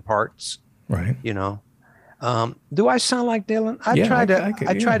stuff in parts. Right. You know. Do I sound like Dylan?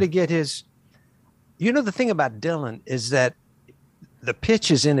 I try to get his, you know, the thing about Dylan is that the pitch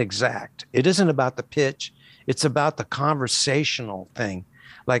is inexact. It isn't about the pitch. It's about the conversational thing.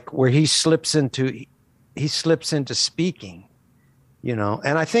 Like where he slips into speaking, you know.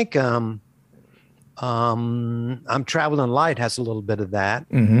 And I think I'm Traveling Light has a little bit of that.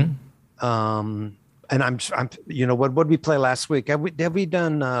 Mm-hmm. And I'm you know, what did we play last week? Have we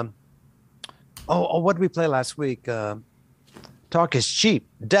done what did we play last week? Talk is Cheap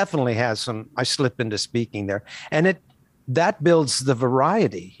definitely has some. I slip into speaking there, and that builds the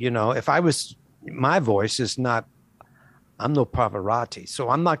variety. You know, my voice is not. I'm no Pavarotti, so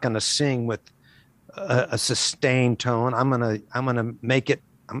I'm not going to sing with a sustained tone. I'm gonna make it.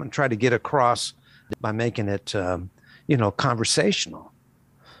 I'm gonna try to get across by making it, you know, conversational.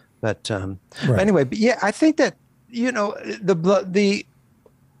 But anyway, but yeah, I think that, you know,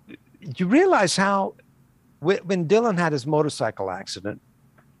 you realize how when Dylan had his motorcycle accident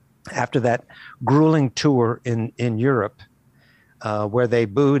after that grueling tour in Europe, where they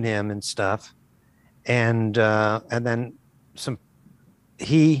booed him and stuff, and then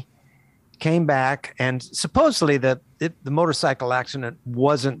he came back, and supposedly the motorcycle accident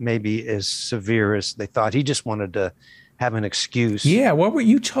wasn't maybe as severe as they thought. He just wanted to have an excuse. Yeah,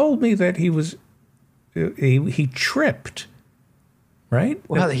 you told me that he tripped, right?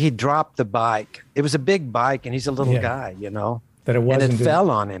 Well, he dropped the bike. It was a big bike, and he's a little guy, you know. That it wasn't. And it fell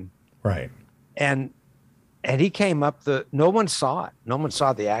on him. Right. And he came up no one saw it. No one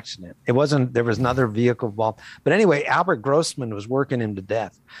saw the accident. There was another vehicle involved. But anyway, Albert Grossman was working him to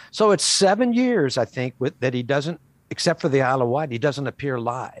death. So it's 7 years, I think, that he doesn't, except for the Isle of Wight, he doesn't appear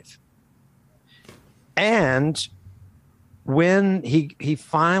live. And when he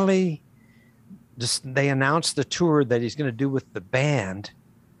finally they announced the tour that he's going to do with the band,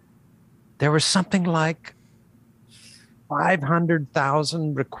 there was something like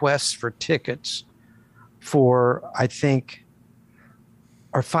 500,000 requests for tickets for, I think,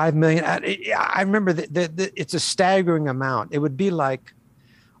 or 5 million. I remember that it's a staggering amount. It would be like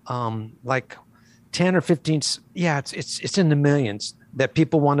 10 or 15. Yeah, it's in the millions that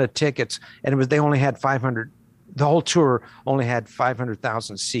people wanted tickets, and they only had 500. The whole tour only had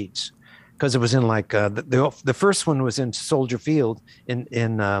 500,000 seats, because it was in like the first one was in Soldier Field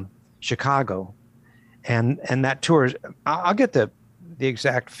in Chicago, and that tour, I'll get the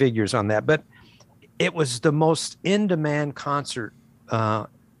exact figures on that, but it was the most in-demand concert.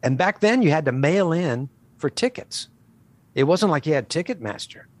 And back then you had to mail in for tickets. It wasn't like you had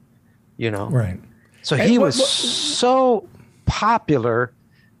Ticketmaster, Right. So he was so popular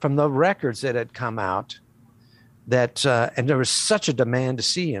from the records that had come out that, and there was such a demand to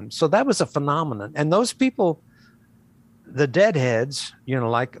see him. So that was a phenomenon. And those people, the Deadheads,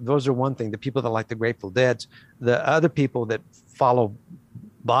 like, those are one thing, the people that like the Grateful Dead. The other people that follow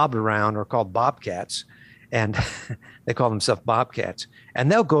Bob around are called Bobcats, and they call themselves Bobcats.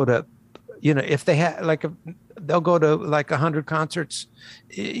 And they'll go to, if they have they'll go to like 100 concerts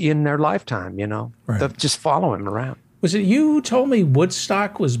in their lifetime, Right. They'll just follow him around. Was it you who told me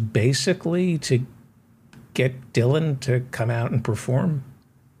Woodstock was basically to get Dylan to come out and perform?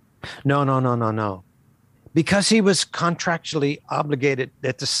 No. Because he was contractually obligated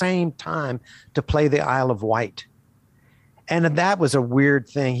at the same time to play the Isle of Wight. And that was a weird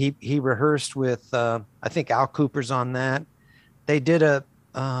thing. He rehearsed with, I think Al Cooper's on that. They did I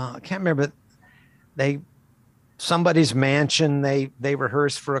can't remember, somebody's mansion, they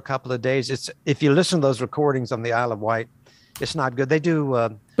rehearsed for a couple of days. If you listen to those recordings on the Isle of Wight, it's not good. They do.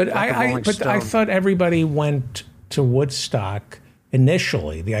 But I thought everybody went to Woodstock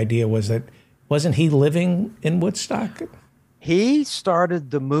initially. The idea was that, wasn't he living in Woodstock? He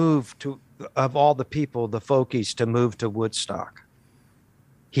started the move of all the people, the folkies, to move to Woodstock.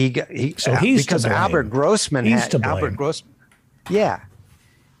 He's because Albert Grossman Albert Grossman. Yeah.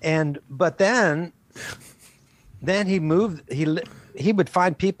 But then he moved, he would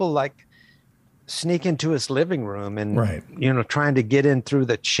find people like sneak into his living room and, right. Trying to get in through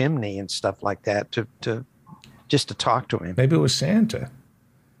the chimney and stuff like that to just to talk to him. Maybe it was Santa.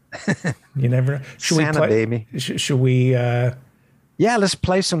 You never know. Baby. Should we? Yeah, let's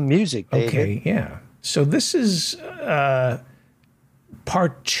play some music, David. Okay, yeah. So this is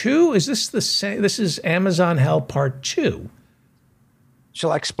part 2. Is this the same? This is Amazon Hell part 2.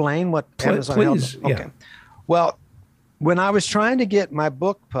 Shall I explain what Amazon Hell? Please, Okay. yeah. Well, when I was trying to get my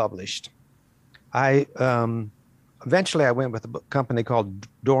book published, I eventually I went with a company called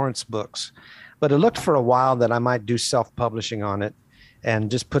Dorrance Books, but it looked for a while that I might do self-publishing on it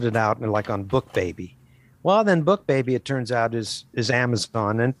and just put it out like on BookBaby. Well, then BookBaby, it turns out, is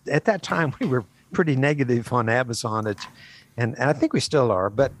Amazon. And at that time, we were pretty negative on Amazon. And I think we still are,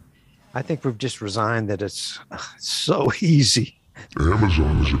 but I think we've just resigned that it's so easy.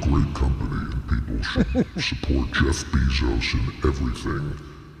 Amazon is a great company, and people should support Jeff Bezos in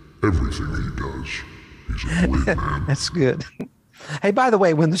everything he does. He's a great man. That's good. Hey, by the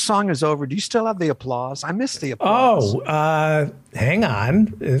way, when the song is over, do you still have the applause? I miss the applause. Oh, hang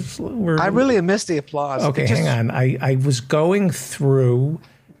on. I really miss the applause. Okay, hang on. I was going through.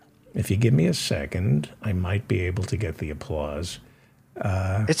 If you give me a second, I might be able to get the applause.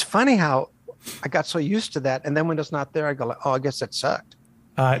 It's funny how I got so used to that, and then when it's not there, I go like, "Oh, I guess that sucked."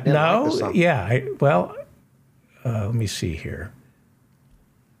 No, yeah. Let me see here.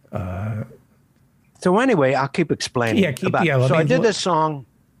 So anyway, I'll keep explaining. Yeah, I did this song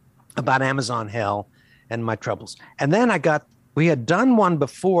about Amazon Hell and my troubles, and then we had done one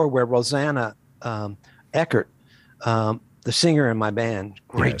before where Rosanna Eckert, the singer in my band,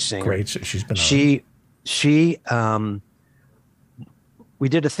 great singer, great. She's been we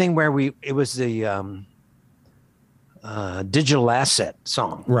did a thing where it was the digital asset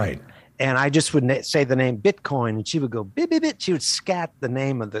song, right? And I just would say the name Bitcoin, and she would go bit bit bit. She would scat the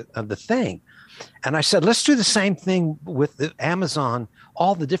name of the thing. And I said, let's do the same thing with the Amazon,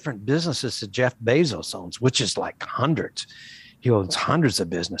 all the different businesses that Jeff Bezos owns, which is like hundreds. He owns hundreds of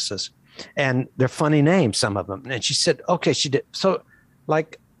businesses, and they're funny names, some of them. And she said, okay, she did. So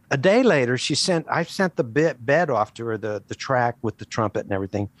like a day later, I sent the bed off to her, the track with the trumpet and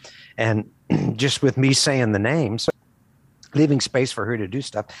everything. And just with me saying the names, leaving space for her to do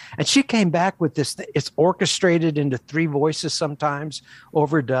stuff. And she came back with this. It's orchestrated into 3 voices sometimes,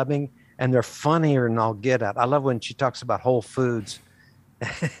 overdubbing. And they're funnier than I'll get at. I love when she talks about Whole Foods.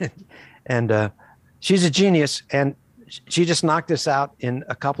 And she's a genius. And she just knocked this out in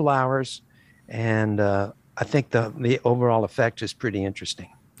a couple hours. and I think the overall effect is pretty interesting.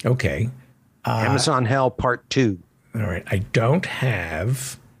 Okay. Amazon Hell Part 2. All right. I don't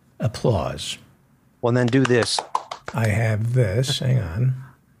have applause. Well, then do this. I have this. Hang on.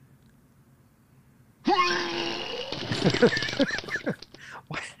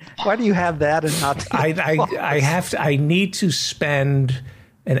 Why do you have that and not? I need to spend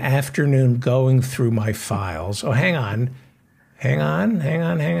an afternoon going through my files. Oh, hang on.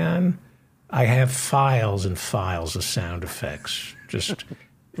 I have files and files of sound effects. Just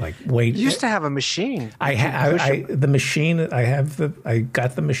like wait. You used to have a machine. I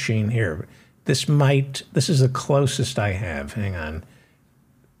got the machine here. This is the closest I have. Hang on.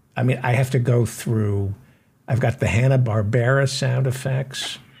 I mean, I have to go through. I've got the Hanna-Barbera sound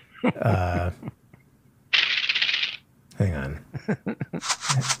effects. Hang on.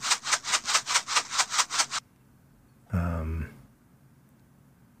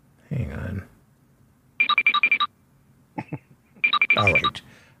 Hang on. All right.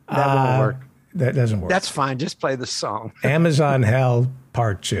 That won't work. That doesn't work. That's fine. Just play the song. Amazon Hell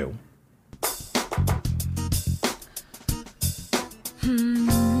Part 2.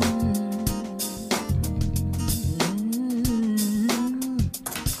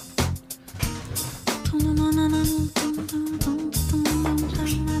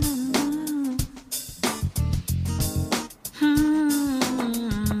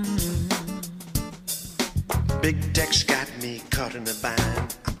 Big tech's got me caught in a bind.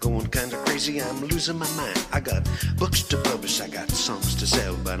 I'm going kind of crazy, I'm losing my mind. I got books to publish, I got songs to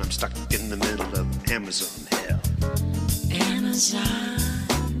sell, but I'm stuck in the middle of Amazon hell. Amazon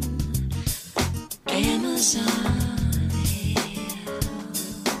hell.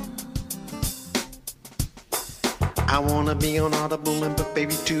 I wanna be on Audible and Book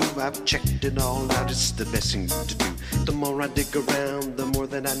Baby too. I've checked it all out, it's the best thing to do. The more I dig around, the more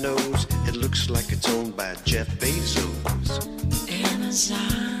that I knows. It looks like it's owned by Jeff Bezos.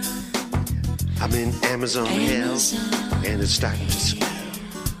 Amazon. I'm in Amazon hell, and it's starting to smell.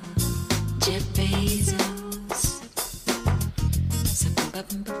 Jeff Bezos.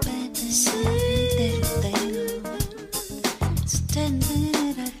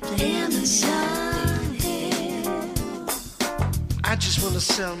 Amazon hell. I just wanna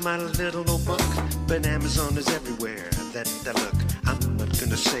sell my little old book, but Amazon is everywhere that I look. I'm not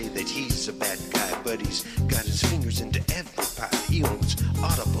gonna say that he's a bad guy, but he's got his fingers into every pie. He owns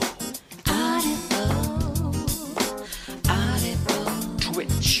Audible,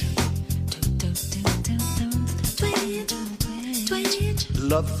 Twitch,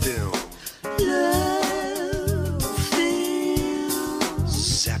 Love Film,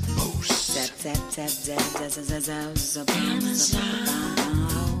 Zappos,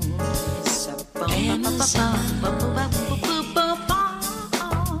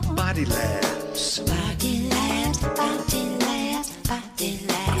 Body Labs,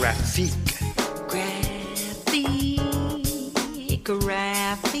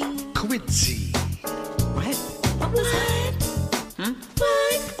 Graphique, Quidzy,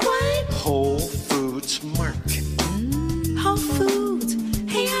 Whole Foods Market, Whole Foods.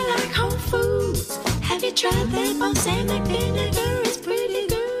 Hey, I like Whole Foods. Have you tried that balsamic vinegar? It's pretty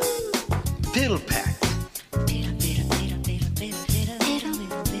good. Pill Pack,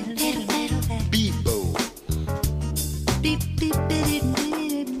 Bebo,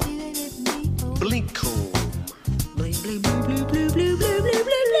 Blink Home,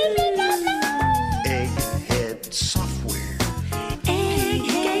 Egghead Software,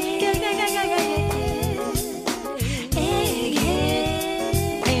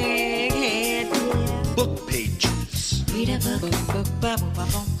 Book Pages, Read a book.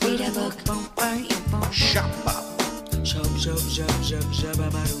 Shop Bop,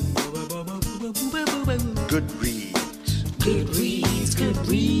 Goodreads,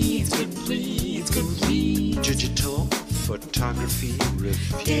 Digital Photography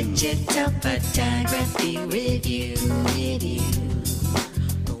Review, Digital photography review.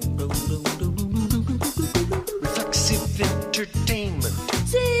 Reflexive Entertainment,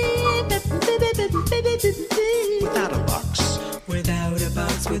 Without a Box,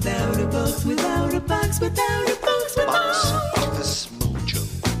 Box Office Mojo,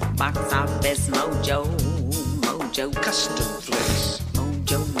 Box Office Mojo. Custom Flicks,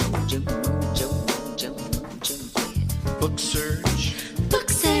 Mojo. Book Surge,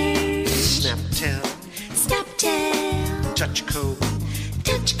 Snaptel, Touch Code,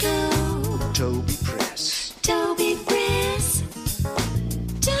 Toby Press,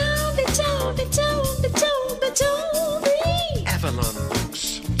 Avalon Books,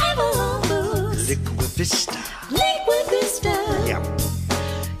 Liquid Vista, Liquid Vista. Yep,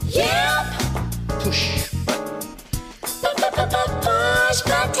 Yep. push button. Push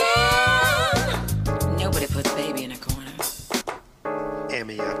button. Nobody puts baby in a corner.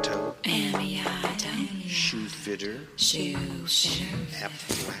 Amiato. Amiato. Shoe fitter. Shoe fitter.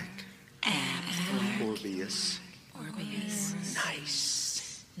 Aflac. Affleck. Orbeus. Orbeus.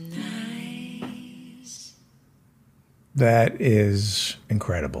 Nice. Nice. That is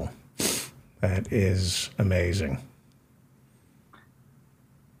incredible. That is amazing.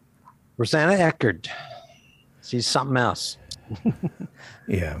 Rosanna Eckerd. She's something else.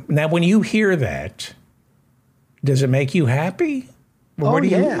 Yeah. Now, when you hear that, does it make you happy? Oh, What do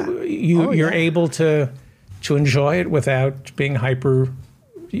yeah. You're able to enjoy it without being hyper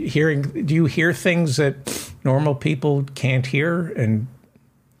hearing. Do you hear things that normal people can't hear? And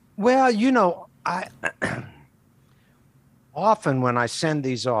Well, I often when I send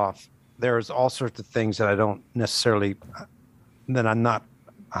these off, there's all sorts of things that I don't necessarily, that I'm not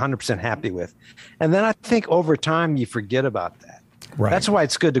 100% happy with. And then I think over time you forget about that. right. That's why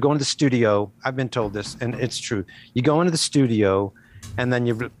it's good to go into the studio. I've been told this, and it's true. You go into the studio, and then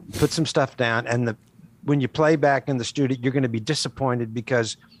you put some stuff down, and when you play back in the studio, you're going to be disappointed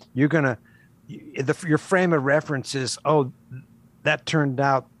because you're going to your frame of reference is, oh, that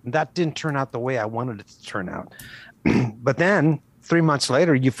didn't turn out the way I wanted it to turn out. But then 3 months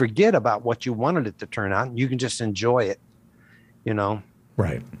later, you forget about what you wanted it to turn out, and you can just enjoy it.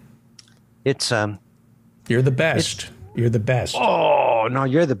 Right. It's You're the best. You're the best. oh no,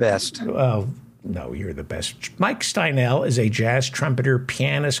 you're the best. Oh, no, you're the best. Mike Steinel is a jazz trumpeter,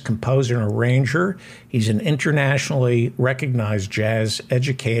 pianist, composer, and arranger. He's an internationally recognized jazz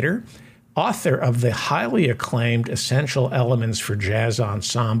educator, author of the highly acclaimed Essential Elements for Jazz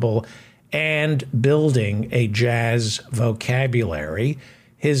Ensemble and Building a Jazz Vocabulary.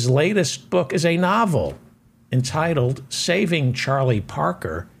 His latest book is a novel entitled Saving Charlie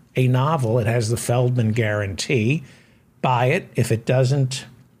Parker, a novel. It has the Feldman guarantee. Buy it. If it doesn't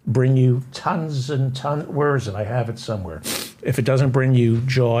bring you tons and tons, where is it? I have it somewhere. If it doesn't bring you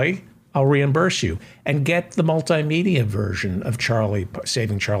joy, I'll reimburse you. And get the multimedia version of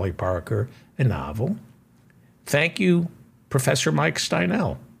Saving Charlie Parker, a novel. Thank you, Professor Mike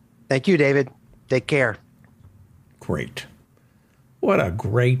Steinel. Thank you, David. Take care. Great. What a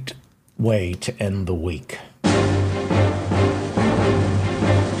great way to end the week.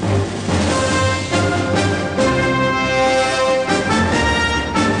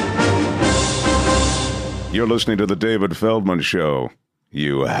 You're listening to The David Feldman Show.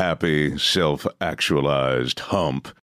 You happy, self-actualized hump.